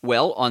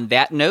 Well, on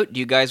that note, do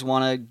you guys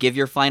want to give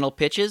your final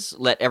pitches?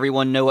 Let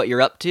everyone know what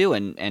you're up to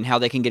and how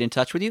they can get in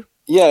touch with you?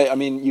 Yeah, I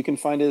mean, you can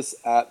find us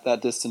at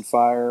That Distant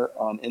Fire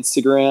on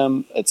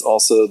Instagram. It's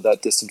also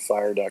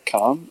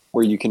thatdistantfire.com,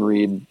 where you can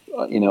read,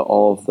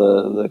 all of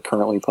the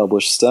currently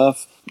published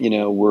stuff.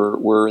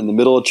 We're in the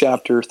middle of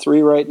chapter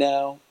 3 right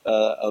now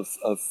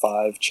of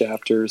 5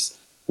 chapters.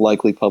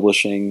 likely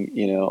publishing,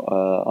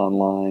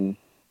 online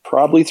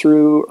probably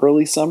through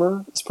early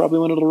summer. It's probably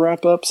when it'll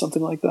wrap up,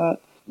 something like that.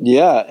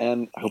 Yeah,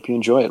 and I hope you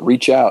enjoy it.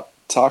 Reach out,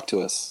 talk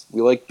to us.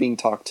 We like being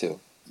talked to.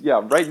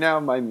 Yeah, right now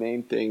my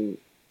main thing,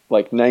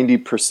 like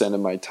 90% of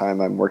my time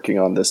I'm working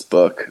on this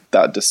book,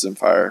 That Distant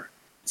Fire.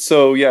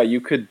 So yeah,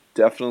 you could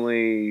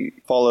definitely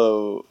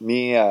follow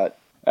me at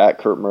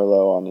Kurt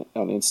Merlot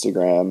on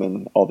Instagram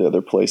and all the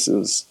other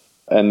places,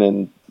 and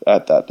then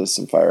at That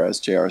Distant Fire, as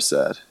JR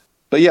said.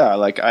 But yeah,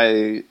 like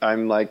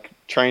I'm like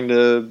trying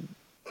to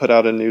put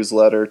out a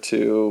newsletter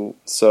too,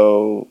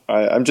 so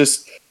I'm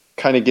just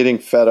kind of getting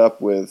fed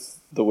up with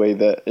the way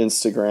that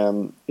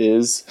Instagram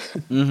is.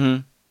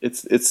 Mm-hmm.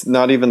 It's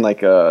not even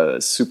like a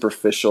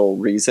superficial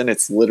reason.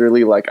 It's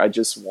literally like I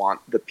just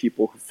want the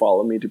people who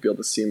follow me to be able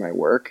to see my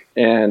work,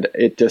 and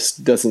it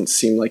just doesn't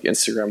seem like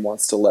Instagram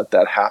wants to let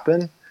that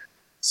happen.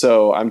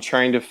 So I'm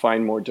trying to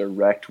find more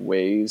direct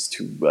ways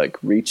to like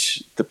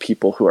reach the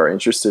people who are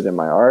interested in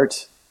my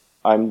art.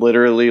 I'm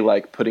literally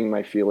like putting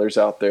my feelers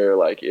out there.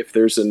 Like if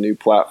there's a new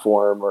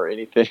platform or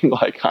anything,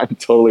 like I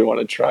totally want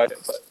to try it.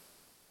 But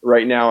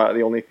right now,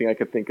 the only thing I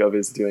could think of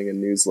is doing a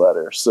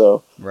newsletter.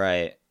 So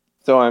right.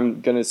 So I'm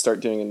going to start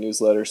doing a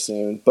newsletter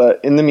soon. But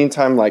in the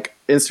meantime, like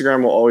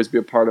Instagram will always be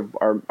a part of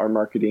our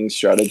marketing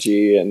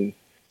strategy. And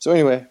so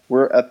anyway,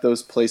 we're at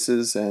those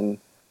places, and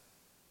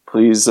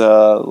please,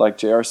 like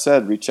JR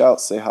said, reach out,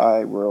 say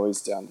hi. We're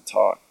always down to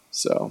talk.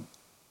 So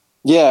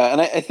yeah.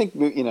 And I think,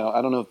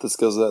 I don't know if this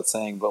goes without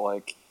saying, but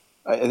like,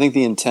 I think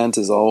the intent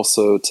is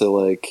also to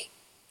like,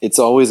 it's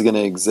always going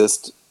to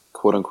exist,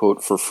 quote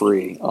unquote, for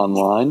free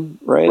online.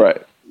 Right.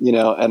 Right.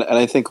 And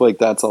I think like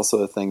that's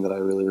also a thing that I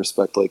really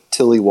respect. Like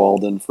Tilly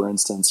Walden, for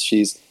instance,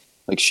 she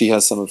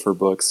has some of her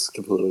books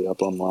completely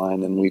up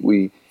online, and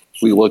we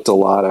looked a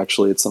lot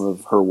actually at some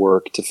of her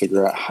work to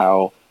figure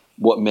out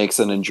what makes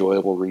an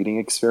enjoyable reading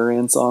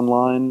experience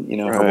online.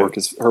 Right.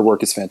 Her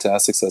work is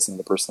fantastic. So that's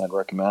another person I'd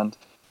recommend,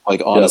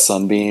 like On a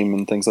Sunbeam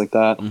and things like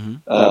that.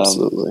 Mm-hmm.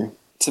 Absolutely.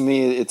 To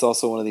me, it's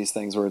also one of these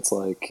things where it's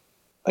like,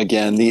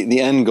 again, the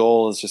end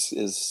goal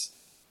is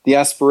the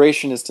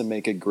aspiration is to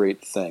make a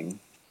great thing.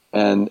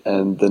 And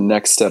the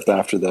next step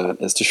after that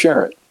is to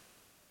share it.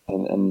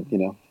 And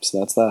so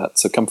that's that.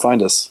 So come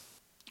find us.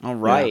 All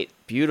right. Yeah.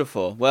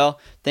 Beautiful. Well,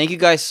 thank you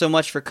guys so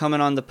much for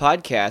coming on the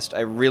podcast.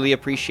 I really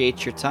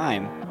appreciate your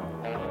time.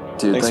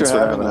 Dude, thanks for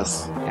having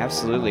us.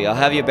 Absolutely. I'll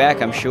have you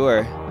back, I'm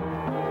sure.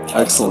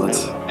 Excellent.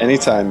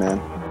 Anytime, man.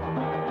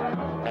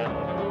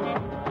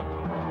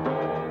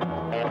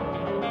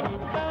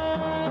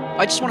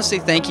 I just want to say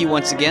thank you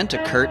once again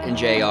to Kurt and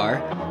JR.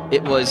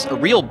 It was a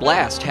real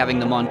blast having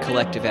them on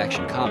Collective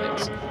Action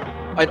Comics.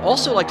 I'd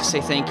also like to say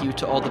thank you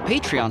to all the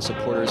Patreon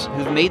supporters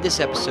who've made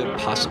this episode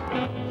possible.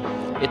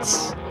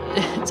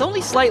 It's only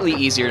slightly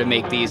easier to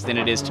make these than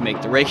it is to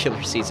make the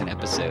regular season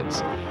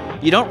episodes.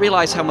 You don't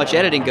realize how much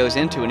editing goes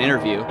into an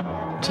interview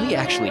until you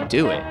actually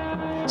do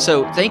it.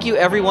 So thank you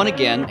everyone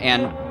again,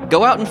 and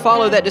go out and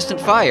follow That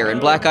Distant Fire and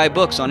Black Eye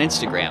Books on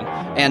Instagram,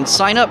 and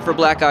sign up for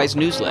Black Eye's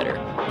newsletter.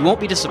 You won't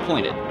be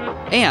disappointed.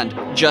 And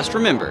just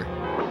remember,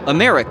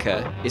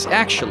 America is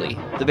actually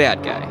the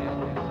bad guy.